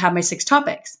and I'd have my 6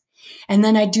 topics. And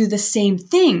then I do the same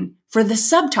thing for the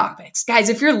subtopics. Guys,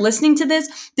 if you're listening to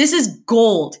this, this is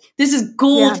gold. This is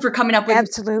gold for coming up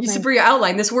with for your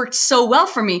outline. This worked so well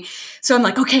for me. So I'm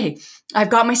like, okay, I've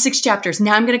got my 6 chapters.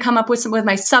 Now I'm going to come up with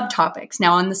my subtopics.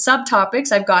 Now on the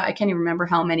subtopics, I can't even remember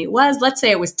how many it was. Let's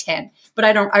say it was 10, but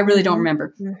I really don't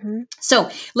remember. Mm-hmm. So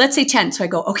let's say 10. So I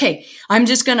go, okay, I'm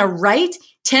just going to write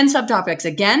 10 subtopics.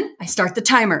 Again, I start the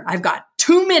timer. I've got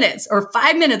 2 minutes or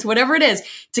 5 minutes, whatever it is,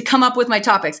 to come up with my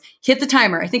topics. Hit the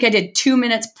timer. I think I did 2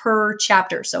 minutes per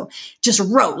chapter. So just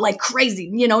wrote like crazy,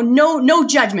 no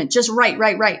judgment, just write.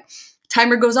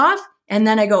 Timer goes off. And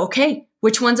then I go, okay,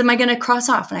 which ones am I going to cross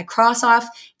off? And I cross off,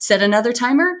 set another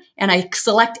timer, and I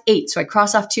select 8. So I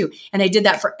cross off 2. And I did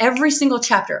that for every single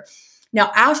chapter.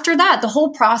 Now, after that, the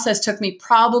whole process took me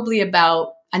probably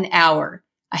about an hour.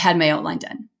 I had my outline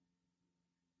done.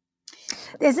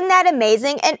 Isn't that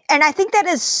amazing? And I think that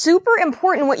is super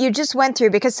important what you just went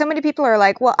through, because so many people are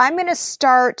like, well, I'm going to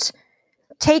start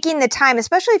taking the time,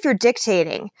 especially if you're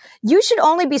dictating. You should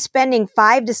only be spending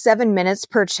 5 to 7 minutes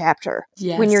per chapter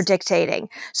when you're dictating.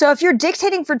 So if you're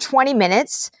dictating for 20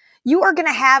 minutes, you are going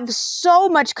to have so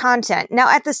much content. Now,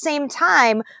 at the same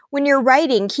time, when you're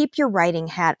writing, keep your writing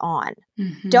hat on.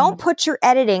 Mm-hmm. Don't put your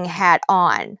editing hat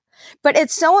on. But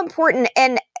it's so important.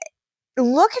 And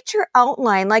look at your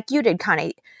outline like you did,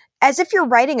 Connie, as if you're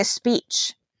writing a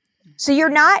speech. So you're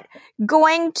not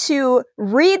going to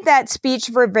read that speech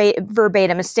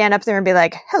verbatim and stand up there and be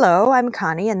like, hello, I'm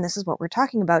Connie, and this is what we're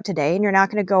talking about today. And you're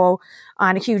not going to go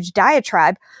on a huge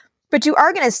diatribe, but you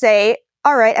are going to say,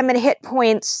 all right, I'm going to hit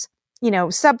points,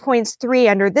 subpoints 3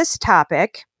 under this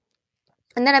topic.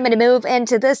 And then I'm going to move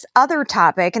into this other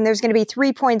topic, and there's going to be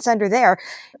 3 points under there.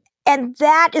 And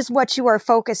that is what you are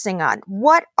focusing on.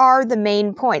 What are the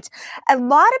main points? A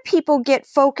lot of people get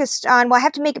focused on, well, I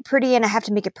have to make it pretty and I have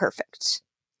to make it perfect.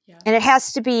 Yeah. And it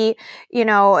has to be,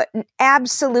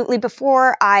 absolutely,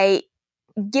 before I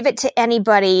give it to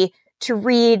anybody to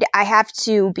read, I have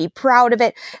to be proud of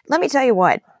it. Let me tell you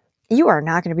what, you are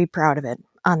not going to be proud of it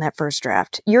on that first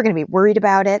draft. You're going to be worried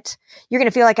about it. You're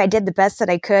going to feel like I did the best that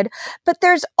I could. But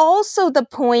there's also the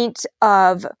point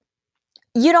of,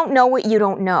 you don't know what you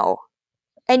don't know.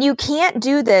 And you can't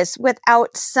do this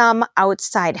without some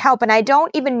outside help. And I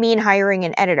don't even mean hiring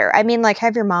an editor. I mean, like,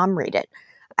 have your mom read it.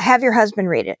 Have your husband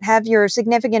read it. Have your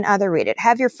significant other read it.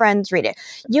 Have your friends read it.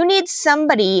 You need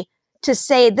somebody to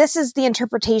say, this is the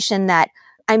interpretation that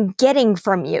I'm getting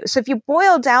from you. So if you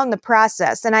boil down the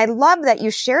process, and I love that you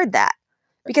shared that,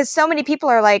 because so many people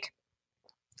are like,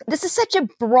 this is such a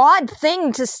broad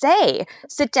thing to say.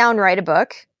 Sit down, write a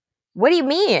book. What do you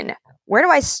mean? Where do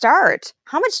I start?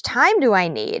 How much time do I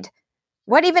need?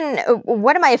 What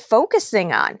am I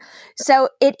focusing on? So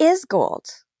it is gold,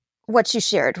 what you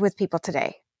shared with people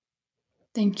today.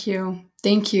 Thank you.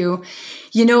 When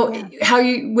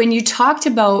you talked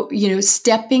about,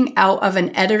 stepping out of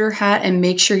an editor hat and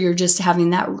make sure you're just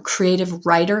having that creative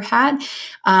writer hat,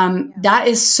 that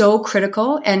is so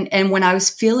critical. And when I was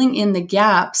filling in the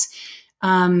gaps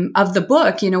of the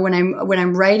book, when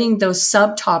I'm writing those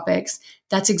subtopics,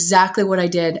 that's exactly what I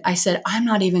did. I said, I'm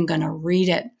not even going to read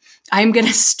it. I'm going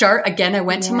to start again. I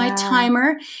went to my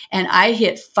timer and I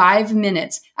hit 5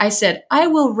 minutes. I said, I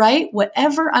will write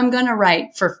whatever I'm going to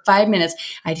write for 5 minutes.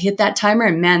 I'd hit that timer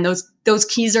and man, those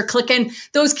keys are clicking.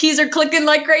 Those keys are clicking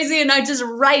like crazy. And I just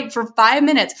write for 5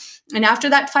 minutes. And after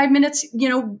that 5 minutes,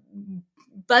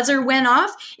 buzzer went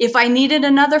off. If I needed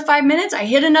another 5 minutes, I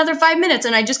hit another 5 minutes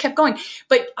and I just kept going.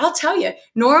 But I'll tell you,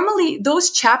 normally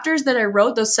those chapters that I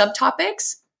wrote, those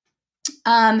subtopics,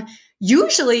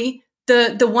 usually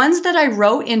the ones that I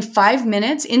wrote in 5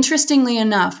 minutes, interestingly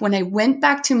enough, when I went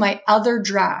back to my other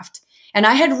draft, and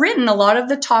I had written a lot of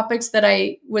the topics that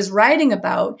I was writing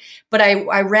about, but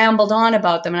I rambled on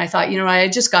about them. And I thought, I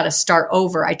just got to start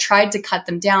over. I tried to cut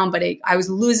them down, but I was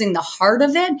losing the heart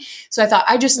of it. So I thought,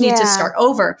 I just need to start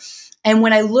over. And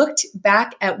when I looked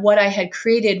back at what I had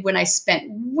created, when I spent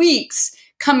weeks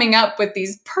coming up with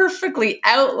these perfectly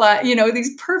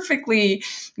these perfectly,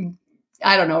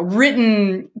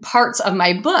 written parts of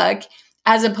my book,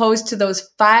 as opposed to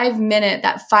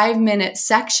that 5 minute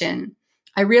section,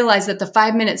 I realized that the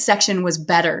 5 minute section was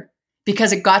better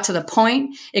because it got to the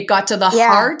point. It got to the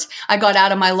heart. I got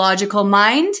out of my logical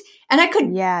mind and I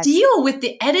could deal with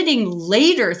the editing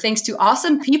later, thanks to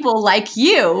awesome people like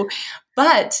you.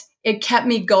 But it kept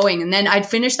me going. And then I'd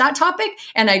finish that topic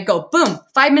and I'd go, boom,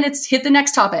 5 minutes, hit the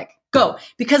next topic, go.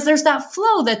 Because there's that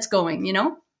flow that's going,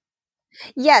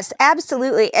 Yes,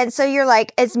 absolutely. And so you're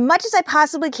like, as much as I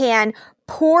possibly can,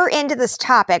 pour into this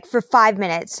topic for 5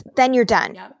 minutes, then you're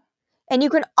done. Yep. And you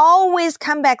can always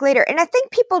come back later. And I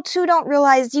think people too don't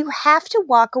realize you have to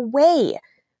walk away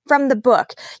from the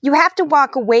book. You have to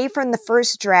walk away from the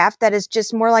first draft that is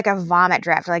just more like a vomit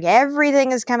draft, like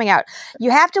everything is coming out. You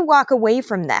have to walk away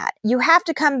from that. You have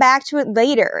to come back to it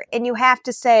later and you have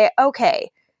to say,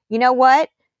 okay, you know what?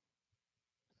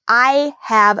 I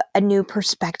have a new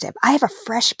perspective. I have a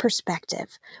fresh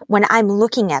perspective when I'm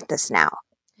looking at this now.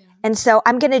 Yeah. And so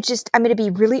I'm going to be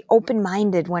really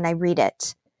open-minded when I read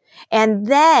it. And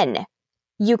then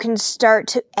you can start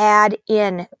to add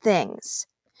in things.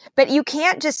 But you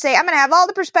can't just say, I'm going to have all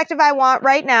the perspective I want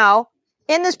right now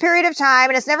in this period of time,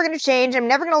 and it's never going to change. I'm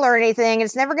never going to learn anything. And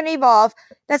it's never going to evolve.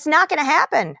 That's not going to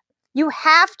happen. You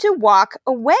have to walk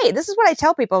away. This is what I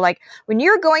tell people. Like, when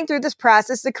you're going through this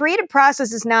process, the creative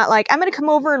process is not like, I'm going to come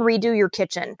over and redo your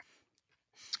kitchen.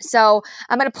 So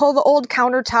I'm going to pull the old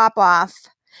countertop off.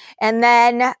 And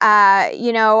then,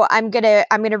 I'm going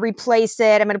to replace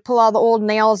it. I'm going to pull all the old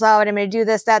nails out. I'm going to do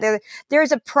this, that, the other.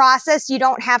 There's a process. You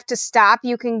don't have to stop.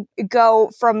 You can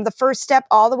go from the first step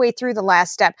all the way through the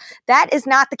last step. That is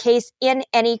not the case in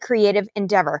any creative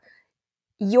endeavor.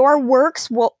 Your works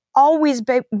will always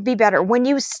be better when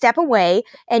you step away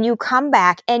and you come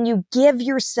back and you give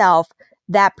yourself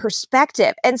that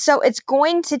perspective. And so it's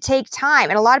going to take time.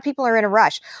 And a lot of people are in a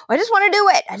rush. I just want to do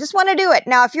it. I just want to do it.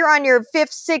 Now, if you're on your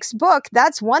 5th, 6th book,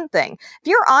 that's one thing. If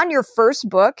you're on your first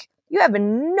book, you have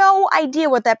no idea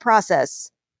what that process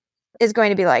is going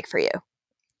to be like for you.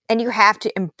 And you have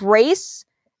to embrace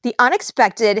the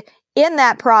unexpected in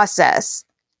that process.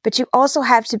 But you also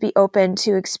have to be open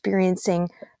to experiencing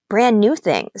brand new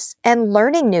things and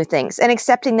learning new things and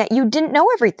accepting that you didn't know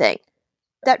everything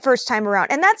that first time around.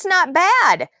 And that's not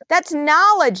bad. That's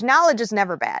knowledge. Knowledge is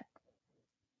never bad.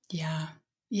 Yeah.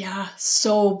 Yeah.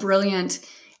 So brilliant.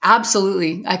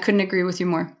 Absolutely. I couldn't agree with you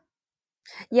more.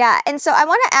 Yeah. And so I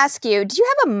want to ask you, do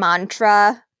you have a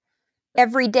mantra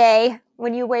every day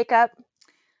when you wake up?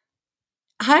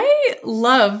 I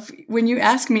love when you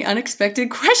ask me unexpected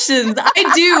questions.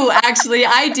 I do, actually.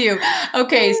 I do.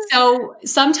 Okay. So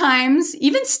sometimes,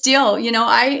 even still,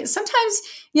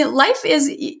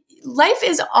 life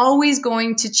is always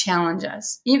going to challenge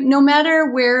us. No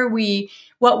matter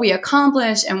what we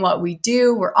accomplish and what we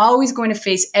do, we're always going to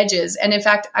face edges. And in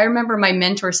fact, I remember my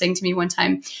mentor saying to me one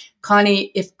time,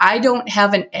 Connie, if I don't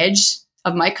have an edge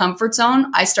of my comfort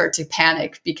zone, I start to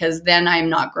panic because then I'm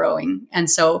not growing. And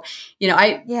so, we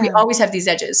always have these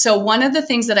edges. So one of the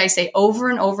things that I say over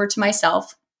and over to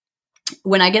myself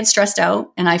when I get stressed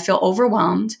out and I feel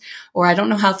overwhelmed or I don't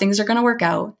know how things are going to work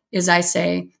out is I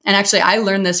say, and actually I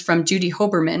learned this from Judy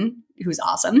Hoberman, who's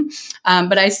awesome.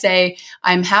 But I say,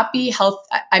 I'm happy,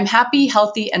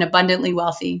 healthy, and abundantly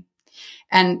wealthy.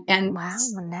 And wow,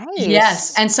 nice.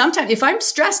 Yes. And sometimes if I'm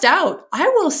stressed out, I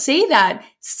will say that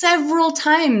several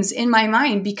times in my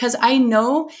mind because I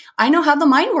know how the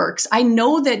mind works. I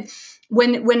know that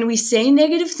when we say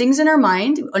negative things in our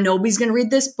mind, oh, nobody's going to read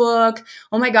this book.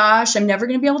 Oh my gosh, I'm never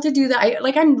going to be able to do that.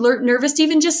 I'm nervous to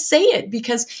even just say it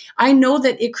because I know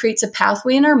that it creates a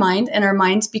pathway in our mind and our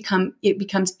minds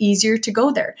becomes easier to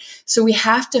go there. So we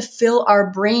have to fill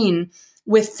our brain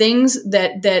with things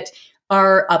that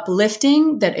are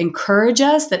uplifting, that encourage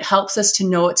us, that helps us to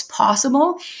know it's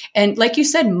possible. And like you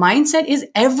said, mindset is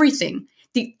everything.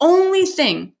 The only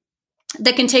thing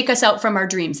that can take us out from our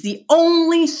dreams, the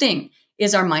only thing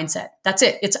is our mindset. That's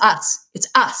it. It's us. It's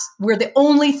us. We're the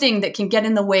only thing that can get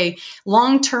in the way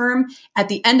long term. At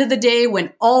the end of the day,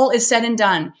 when all is said and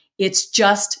done, it's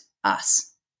just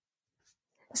us.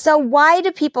 So why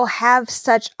do people have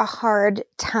such a hard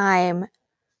time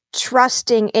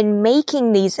trusting in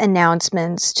making these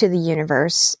announcements to the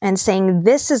universe and saying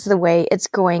this is the way it's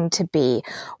going to be?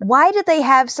 Why do they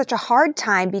have such a hard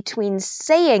time between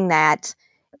saying that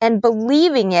and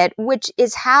believing it, which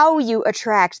is how you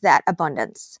attract that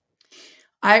abundance?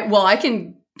 I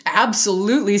can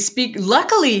absolutely speak.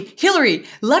 Luckily, Hillary,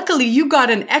 you got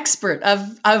an expert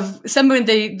of someone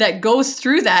that goes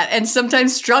through that and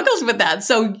sometimes struggles with that.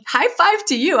 So high five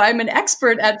to you. I'm an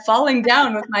expert at falling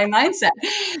down with my mindset.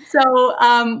 So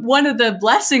one of the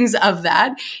blessings of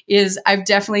that is I've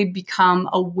definitely become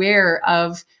aware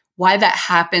of why that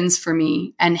happens for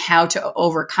me and how to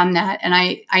overcome that. And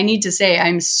I need to say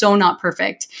I'm so not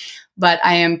perfect, but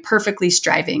I am perfectly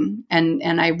striving and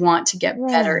I want to get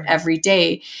better every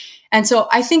day. And so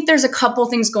I think there's a couple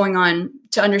things going on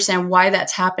to understand why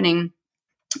that's happening.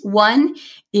 One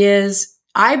is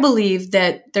I believe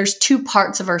that there's two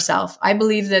parts of ourself. I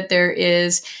believe that there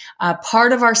is a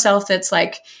part of ourself that's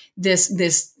like this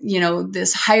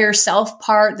higher self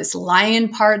part, this lion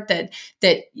part that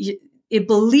it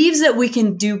believes that we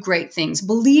can do great things,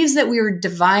 believes that we are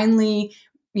divinely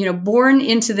born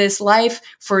into this life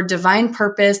for a divine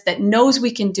purpose, that knows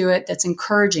we can do it, that's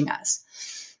encouraging us.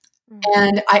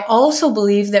 And I also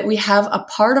believe that we have a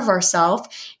part of ourself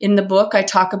in the book. I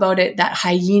talk about it, that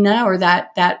hyena, or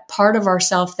that part of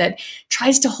ourself that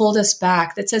tries to hold us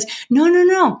back, that says, no, no,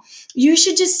 no, you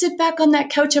should just sit back on that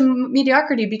couch of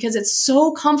mediocrity because it's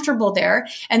so comfortable there.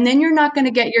 And then you're not going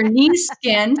to get your knees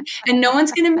skinned and no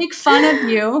one's going to make fun of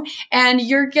you. And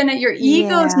your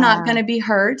ego's not going to be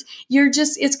hurt.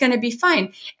 It's going to be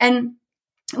fine. And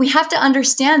we have to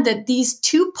understand that these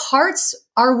two parts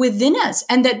are within us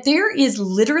and that there is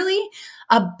literally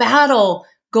a battle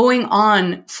going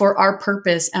on for our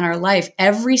purpose and our life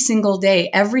every single day,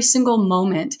 every single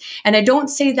moment. And I don't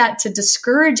say that to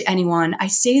discourage anyone. I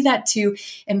say that to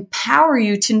empower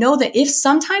you to know that if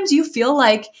sometimes you feel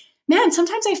like, man,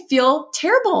 sometimes I feel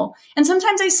terrible. And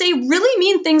sometimes I say really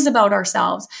mean things about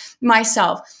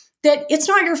myself, that it's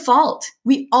not your fault.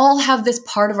 We all have this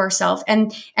part of ourselves,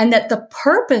 and that the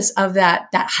purpose of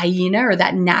that hyena or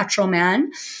that natural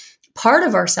man part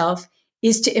of ourselves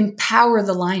is to empower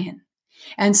the lion.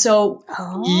 And so,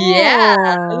 that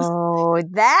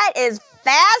is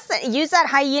fascinating. Use that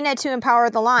hyena to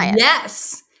empower the lion.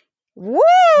 Yes. Woo!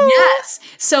 Yes.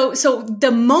 So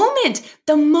the moment,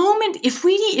 if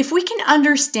we can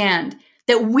understand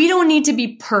that we don't need to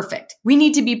be perfect. We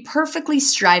need to be perfectly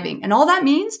striving. And all that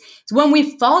means is when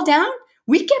we fall down,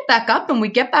 we get back up and we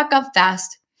get back up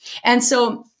fast. And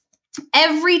so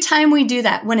every time we do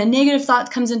that, when a negative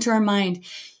thought comes into our mind,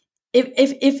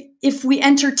 if we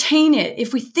entertain it,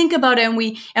 if we think about it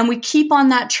and we keep on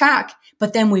that track,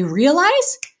 but then we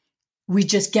realize we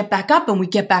just get back up and we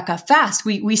get back up fast.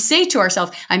 We say to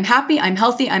ourselves, I'm happy, I'm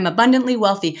healthy, I'm abundantly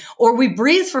wealthy. Or we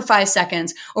breathe for 5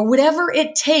 seconds or whatever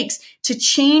it takes to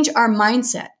change our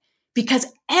mindset. Because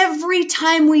every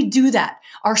time we do that,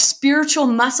 our spiritual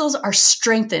muscles are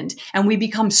strengthened and we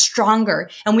become stronger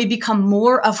and we become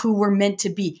more of who we're meant to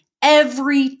be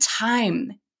every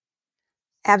time.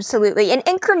 Absolutely. And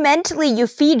incrementally, you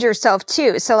feed yourself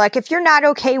too. So like if you're not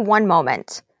okay one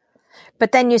moment,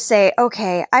 but then you say,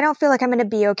 okay, I don't feel like I'm going to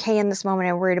be okay in this moment.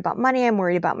 I'm worried about money. I'm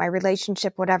worried about my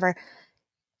relationship, whatever.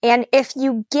 And if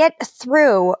you get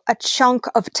through a chunk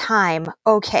of time,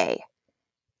 okay,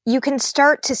 you can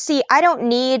start to see, I don't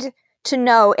need to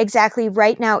know exactly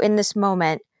right now in this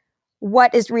moment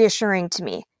what is reassuring to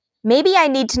me. Maybe I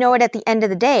need to know it at the end of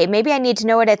the day. Maybe I need to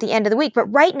know it at the end of the week.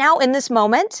 But right now in this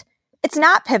moment, it's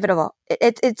not pivotal.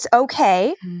 It's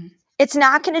okay. It's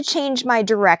not going to change my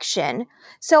direction.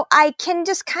 So I can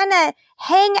just kind of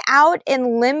hang out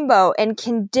in limbo and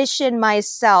condition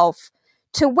myself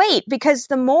to wait, because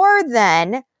the more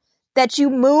then that you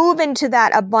move into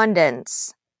that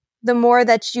abundance, the more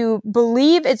that you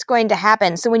believe it's going to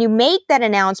happen. So when you make that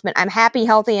announcement, I'm happy,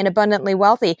 healthy, and abundantly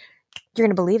wealthy, you're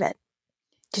going to believe it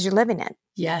because you're living it.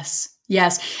 Yes.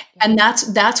 And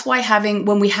that's why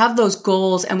when we have those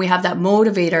goals and we have that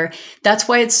motivator, that's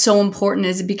why it's so important,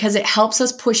 is because it helps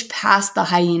us push past the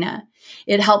hyena.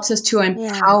 It helps us to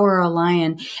empower a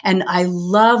lion. And I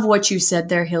love what you said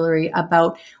there, Hillary,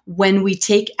 about when we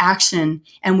take action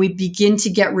and we begin to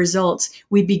get results,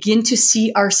 we begin to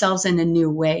see ourselves in a new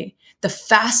way. The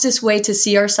fastest way to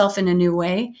see ourselves in a new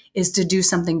way is to do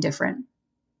something different.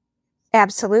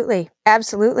 Absolutely.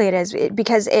 Absolutely it is,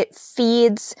 because it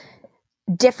feeds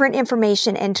different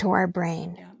information into our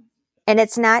brain. Yeah. And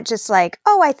it's not just like,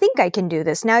 oh, I think I can do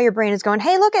this. Now your brain is going,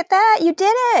 hey, look at that. You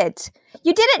did it.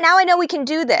 You did it. Now I know we can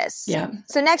do this. Yeah.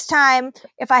 So next time,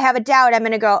 if I have a doubt, I'm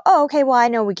going to go, oh, okay, well, I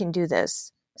know we can do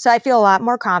this. So I feel a lot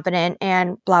more confident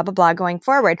and blah, blah, blah going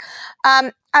forward.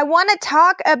 I want to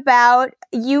talk about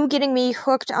you getting me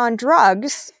hooked on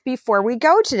drugs before we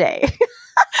go today.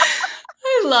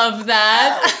 I love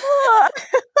that.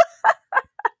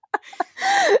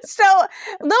 So,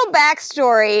 a little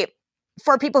backstory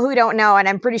for people who don't know, and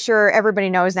I'm pretty sure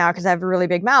everybody knows now because I have a really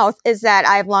big mouth, is that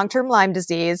I have long-term Lyme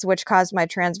disease, which caused my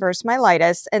transverse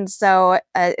myelitis. And so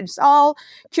it's all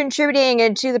contributing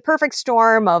into the perfect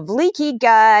storm of leaky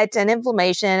gut and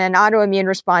inflammation and autoimmune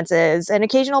responses and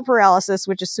occasional paralysis,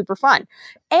 which is super fun.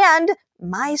 And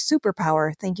my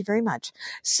superpower. Thank you very much.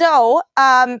 So,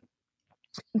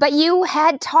 but you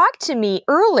had talked to me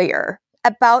earlier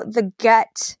about the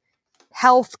gut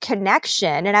health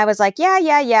connection. And I was like,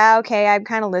 yeah. Okay. I'm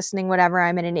kind of listening, whatever.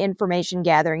 I'm in an information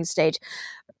gathering stage.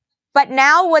 But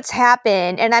now what's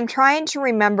happened, and I'm trying to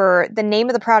remember the name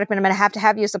of the product, but I'm going to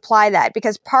have you supply that,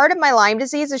 because part of my Lyme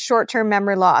disease is short-term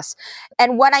memory loss.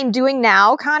 And what I'm doing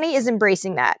now, Connie, is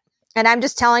embracing that. And I'm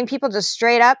just telling people just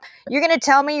straight up, you're going to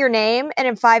tell me your name and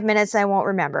in 5 minutes, I won't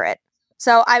remember it.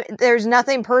 So there's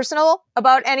nothing personal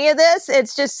about any of this.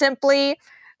 It's just simply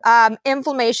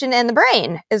inflammation in the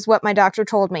brain is what my doctor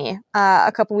told me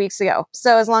a couple weeks ago.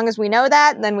 So as long as we know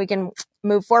that, then we can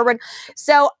move forward.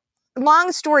 So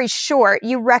long story short,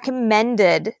 you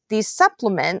recommended these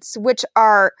supplements, which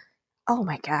are, oh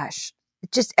my gosh,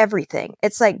 just everything.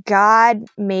 It's like God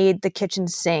made the kitchen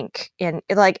sink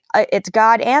it's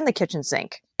God and the kitchen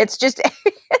sink. It's just,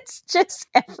 it's just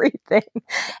everything.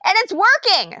 And it's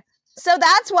working. So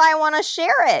that's why I want to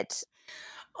share it.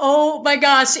 Oh my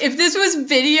gosh. If this was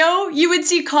video, you would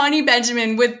see Connie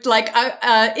Benjamin with like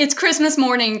a it's Christmas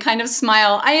morning kind of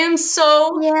smile. I am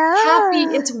so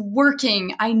happy it's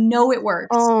working. I know it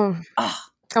works. Oh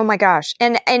my gosh.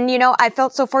 And I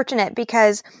felt so fortunate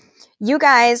because you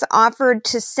guys offered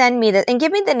to send me and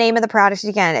give me the name of the product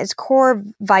again. It's Core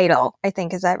Vital, I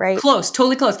think. Is that right? Close,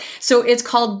 totally close. So it's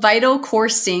called Vital Core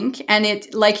Sync. And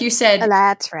it, like you said,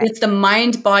 that's right. It's the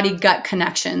mind, body, gut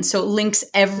connection. So it links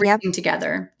everything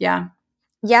together. Yeah.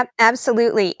 Yep,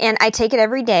 absolutely. And I take it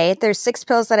every day. There's 6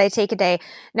 pills that I take a day.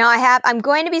 Now I'm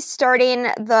going to be starting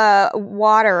the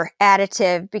water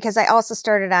additive because I also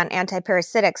started on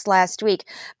antiparasitics last week.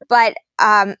 But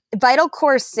Vital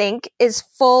Core Sync is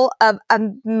full of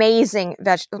amazing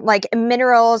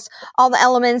minerals, all the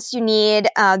elements you need,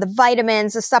 the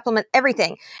vitamins, the supplement,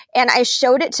 everything. And I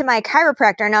showed it to my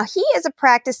chiropractor. Now, he is a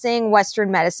practicing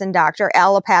Western medicine doctor,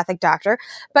 allopathic doctor,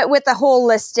 but with a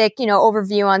holistic,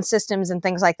 overview on systems and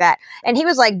things like that. And he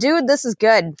was like, dude, this is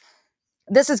good.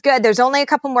 This is good. There's only a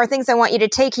couple more things I want you to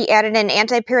take. He added an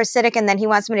antiparasitic, and then he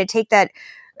wants me to take that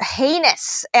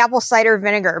heinous apple cider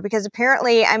vinegar because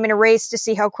apparently I'm in a race to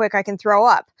see how quick I can throw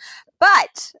up.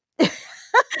 But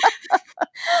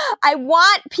I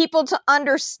want people to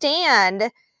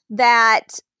understand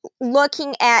that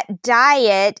looking at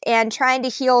diet and trying to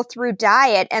heal through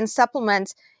diet and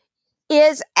supplements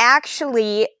is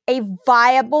actually a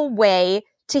viable way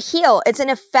to heal. It's an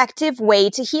effective way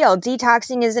to heal.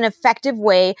 Detoxing is an effective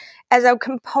way as a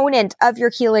component of your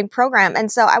healing program.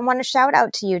 And so I want to shout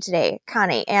out to you today,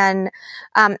 Connie. And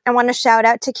I want to shout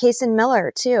out to Kaysen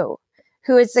Miller too,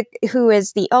 who is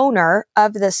the owner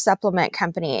of this supplement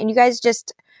company. And you guys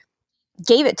just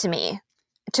gave it to me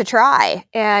to try.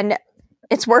 And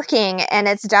it's working and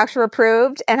it's doctor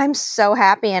approved and I'm so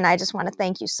happy and I just want to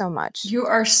thank you so much. You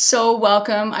are so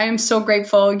welcome. I am so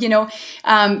grateful.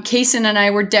 Kaysen and I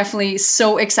were definitely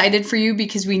so excited for you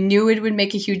because we knew it would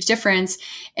make a huge difference.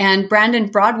 And Brandon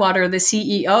Broadwater, the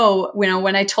CEO,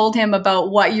 when I told him about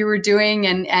what you were doing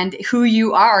and who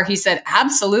you are, he said,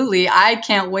 absolutely. I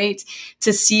can't wait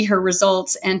to see her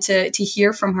results and to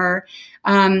hear from her.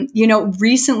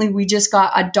 Recently we just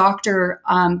got a doctor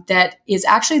that is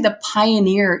actually the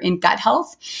pioneer in gut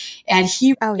health. And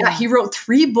he wrote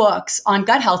 3 books on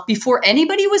gut health before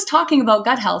anybody was talking about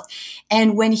gut health.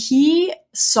 And when he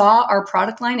saw our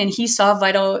product line and he saw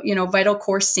Vital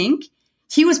Core Sync,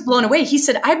 he was blown away. He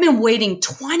said, I've been waiting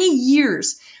 20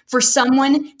 years for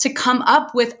someone to come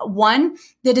up with one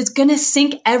that is going to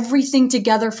sync everything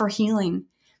together for healing.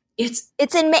 It's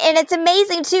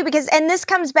amazing too because this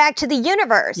comes back to the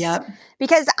universe. Yep.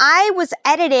 Because I was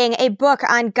editing a book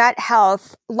on gut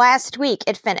health last week.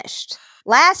 It finished.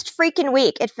 Last freaking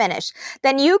week it finished.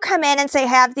 Then you come in and say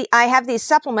I have these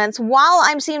supplements while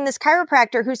I'm seeing this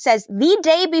chiropractor who says the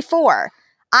day before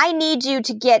I need you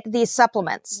to get these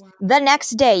supplements. Wow. The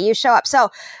next day you show up.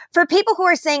 So for people who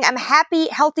are saying I'm happy,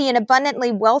 healthy, and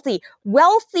abundantly wealthy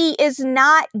is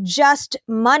not just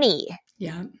money.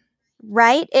 Yeah.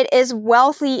 Right? It is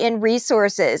wealthy in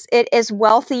resources. It is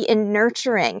wealthy in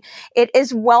nurturing. It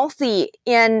is wealthy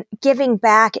in giving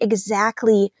back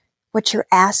exactly what you're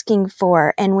asking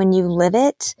for. And when you live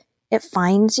it, it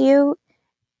finds you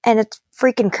and it's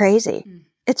freaking crazy.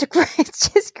 It's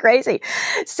just crazy.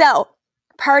 So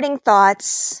parting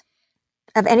thoughts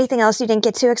of anything else you didn't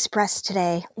get to express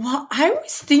today. Well, I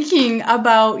was thinking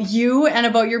about you and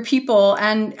about your people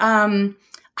and,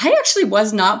 I actually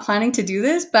was not planning to do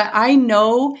this, but I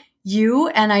know you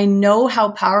and I know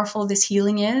how powerful this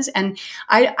healing is. And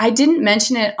I didn't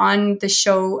mention it on the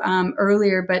show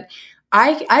earlier, but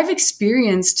I've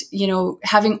experienced,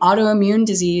 having autoimmune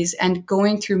disease and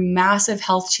going through massive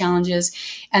health challenges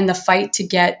and the fight to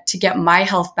get my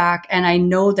health back. And I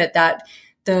know that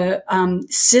the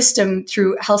system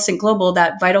through Health Sync Global,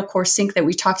 that Vital Core Sync that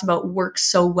we talked about, works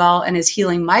so well and is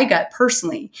healing my gut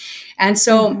personally. And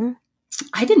so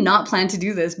I did not plan to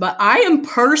do this, but I am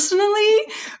personally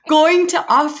going to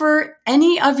offer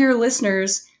any of your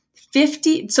listeners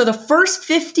 50. So the first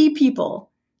 50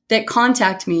 people that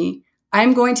contact me,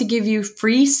 I'm going to give you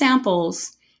free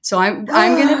samples. So I'm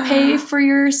going to pay for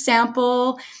your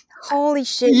sample. Holy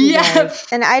shit. Yeah.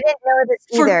 And I didn't know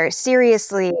this either.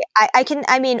 Seriously.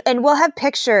 And we'll have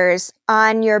pictures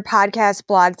on your podcast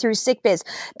blog through SickBiz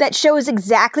that shows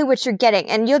exactly what you're getting.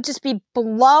 And you'll just be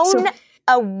blown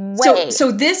away.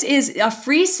 So this is a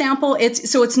free sample.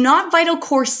 It's not Vital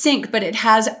Core Sync, but it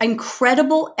has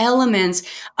incredible elements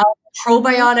of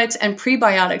probiotics and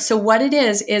prebiotics. So what it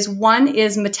is one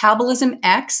is Metabolism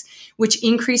X, which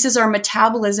increases our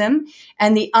metabolism.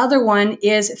 And the other one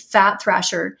is Fat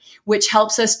Thrasher, which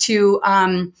helps us to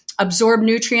absorb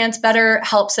nutrients better,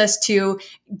 helps us to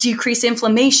decrease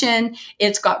inflammation.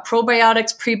 It's got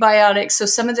probiotics, prebiotics. So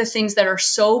some of the things that are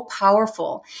so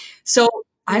powerful. So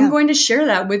I'm going to share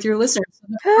that with your listeners. So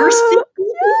the first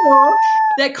people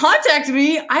that contact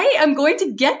me, I am going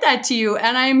to get that to you.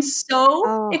 And I'm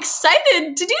so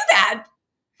excited to do that.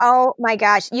 Oh my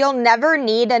gosh. You'll never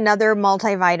need another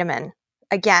multivitamin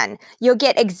again. You'll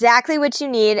get exactly what you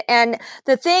need. And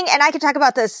the thing, and I could talk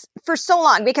about this for so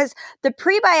long, because the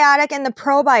prebiotic and the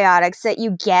probiotics that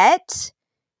you get,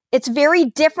 it's very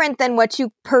different than what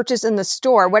you purchase in the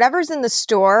store. Whatever's in the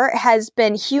store has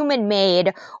been human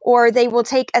made, or they will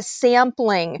take a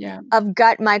sampling of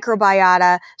gut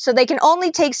microbiota. So they can only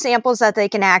take samples that they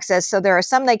can access. So there are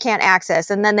some they can't access,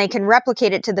 and then they can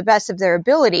replicate it to the best of their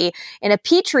ability in a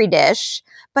petri dish.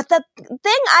 But the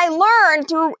thing I learned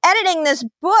through editing this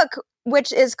book,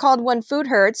 which is called When Food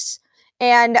Hurts,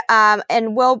 and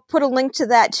we'll put a link to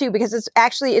that too, because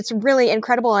it's really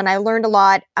incredible. And I learned a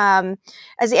lot,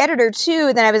 as the editor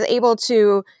too. Then I was able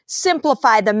to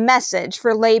simplify the message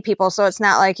for lay people. So it's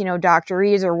not like,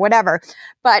 doctorese or whatever.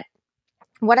 But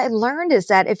what I learned is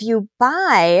that if you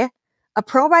buy a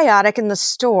probiotic in the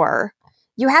store,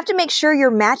 you have to make sure you're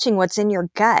matching what's in your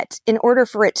gut in order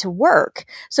for it to work.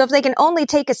 So if they can only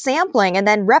take a sampling and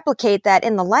then replicate that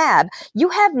in the lab, you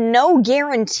have no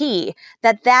guarantee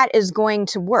that that is going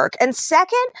to work. And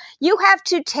second, you have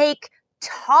to take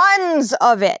tons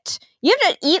of it. You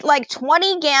have to eat like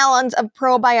 20 gallons of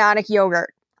probiotic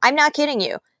yogurt. I'm not kidding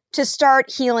you, to start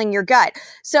healing your gut.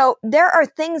 So there are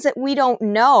things that we don't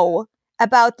know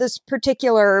about this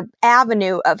particular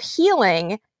avenue of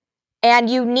healing, and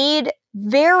you need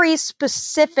very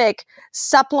specific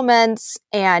supplements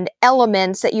and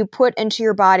elements that you put into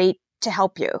your body to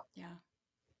help you. Yeah.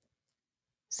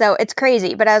 So it's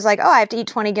crazy. But I was like, I have to eat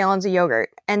 20 gallons of yogurt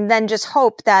and then just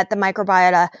hope that the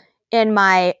microbiota in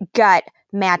my gut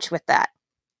match with that.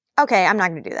 Okay, I'm not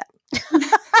going to do that.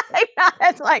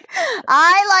 It's like,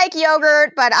 I like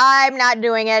yogurt, but I'm not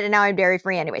doing it. And now I'm dairy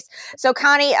free anyways. So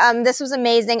Connie, this was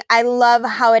amazing. I love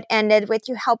how it ended with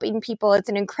you helping people. It's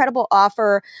an incredible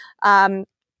offer.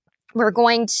 We're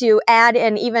going to add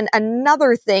in even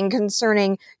another thing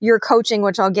concerning your coaching,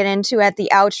 which I'll get into at the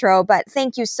outro. But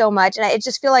thank you so much. And I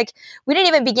just feel like we didn't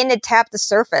even begin to tap the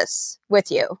surface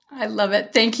with you. I love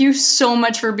it. Thank you so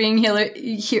much for being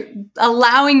here,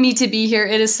 allowing me to be here.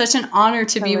 It is such an honor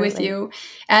to be with you.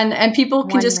 And people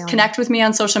can just connect with me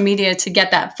on social media to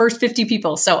get that first 50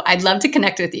 people. So I'd love to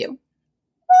connect with you.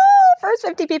 First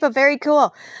 50 people. Very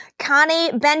cool.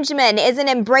 Connie Benjamin is an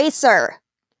embracer.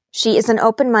 She is an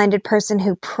open-minded person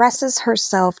who presses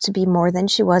herself to be more than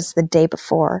she was the day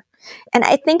before. And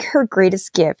I think her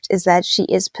greatest gift is that she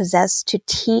is possessed to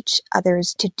teach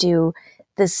others to do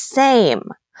the same.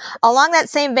 Along that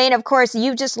same vein, of course,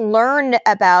 you've just learned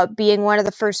about being one of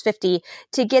the first 50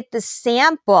 to get the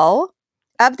sample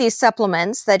of these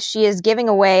supplements that she is giving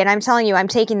away. And I'm telling you, I'm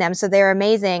taking them, so they're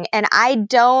amazing. And I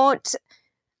don't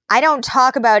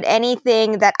talk about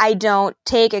anything that I don't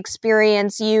take,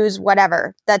 experience, use,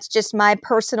 whatever. That's just my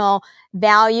personal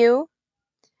value.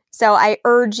 So I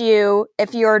urge you,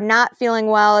 if you're not feeling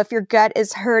well, if your gut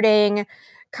is hurting,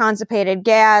 constipated,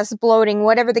 gas, bloating,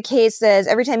 whatever the case is,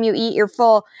 every time you eat, you're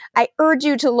full, I urge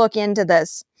you to look into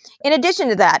this. In addition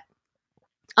to that,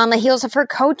 on the heels of her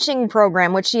coaching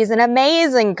program, which she's an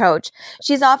amazing coach,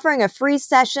 she's offering a free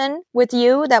session with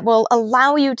you that will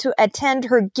allow you to attend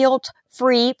her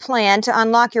guilt-free plan to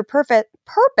unlock your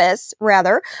purpose,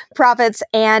 profits,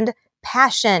 and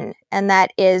passion. And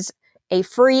that is a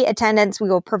free attendance. We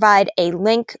will provide a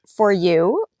link for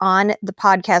you on the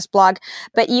podcast blog,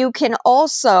 but you can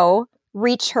also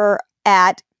reach her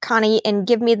at Connie, and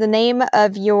give me the name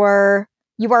of your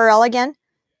URL again.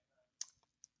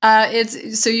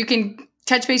 So you can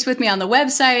touch base with me on the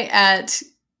website at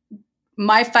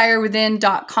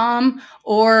myfirewithin.com,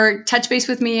 or touch base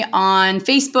with me on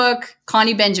Facebook,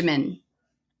 Connie Benjamin.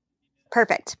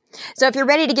 Perfect. So if you're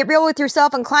ready to get real with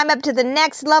yourself and climb up to the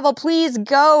next level, please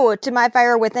go to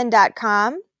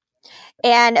myfirewithin.com.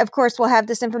 And of course, we'll have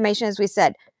this information, as we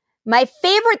said. My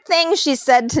favorite thing she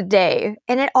said today,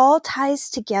 and it all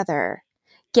ties together: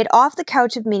 get off the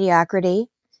couch of mediocrity,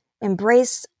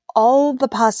 embrace all the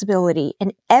possibility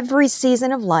in every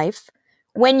season of life,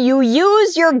 when you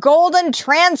use your golden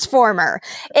transformer.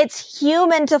 It's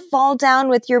human to fall down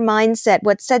with your mindset.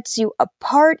 What sets you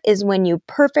apart is when you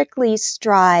perfectly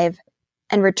strive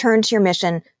and return to your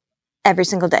mission every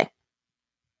single day.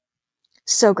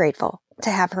 So grateful to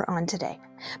have her on today.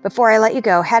 Before I let you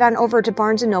go, head on over to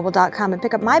barnesandnoble.com and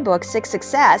pick up my book, Sick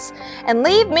Success, and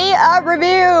leave me a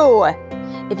review.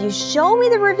 If you show me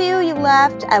the review you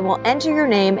left, I will enter your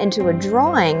name into a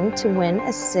drawing to win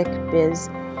a Sick Biz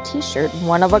t-shirt,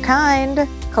 one of a kind,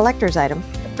 collector's item.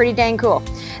 Pretty dang cool.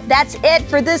 That's it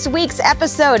for this week's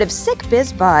episode of Sick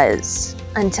Biz Buzz.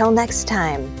 Until next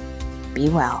time, be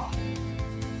well.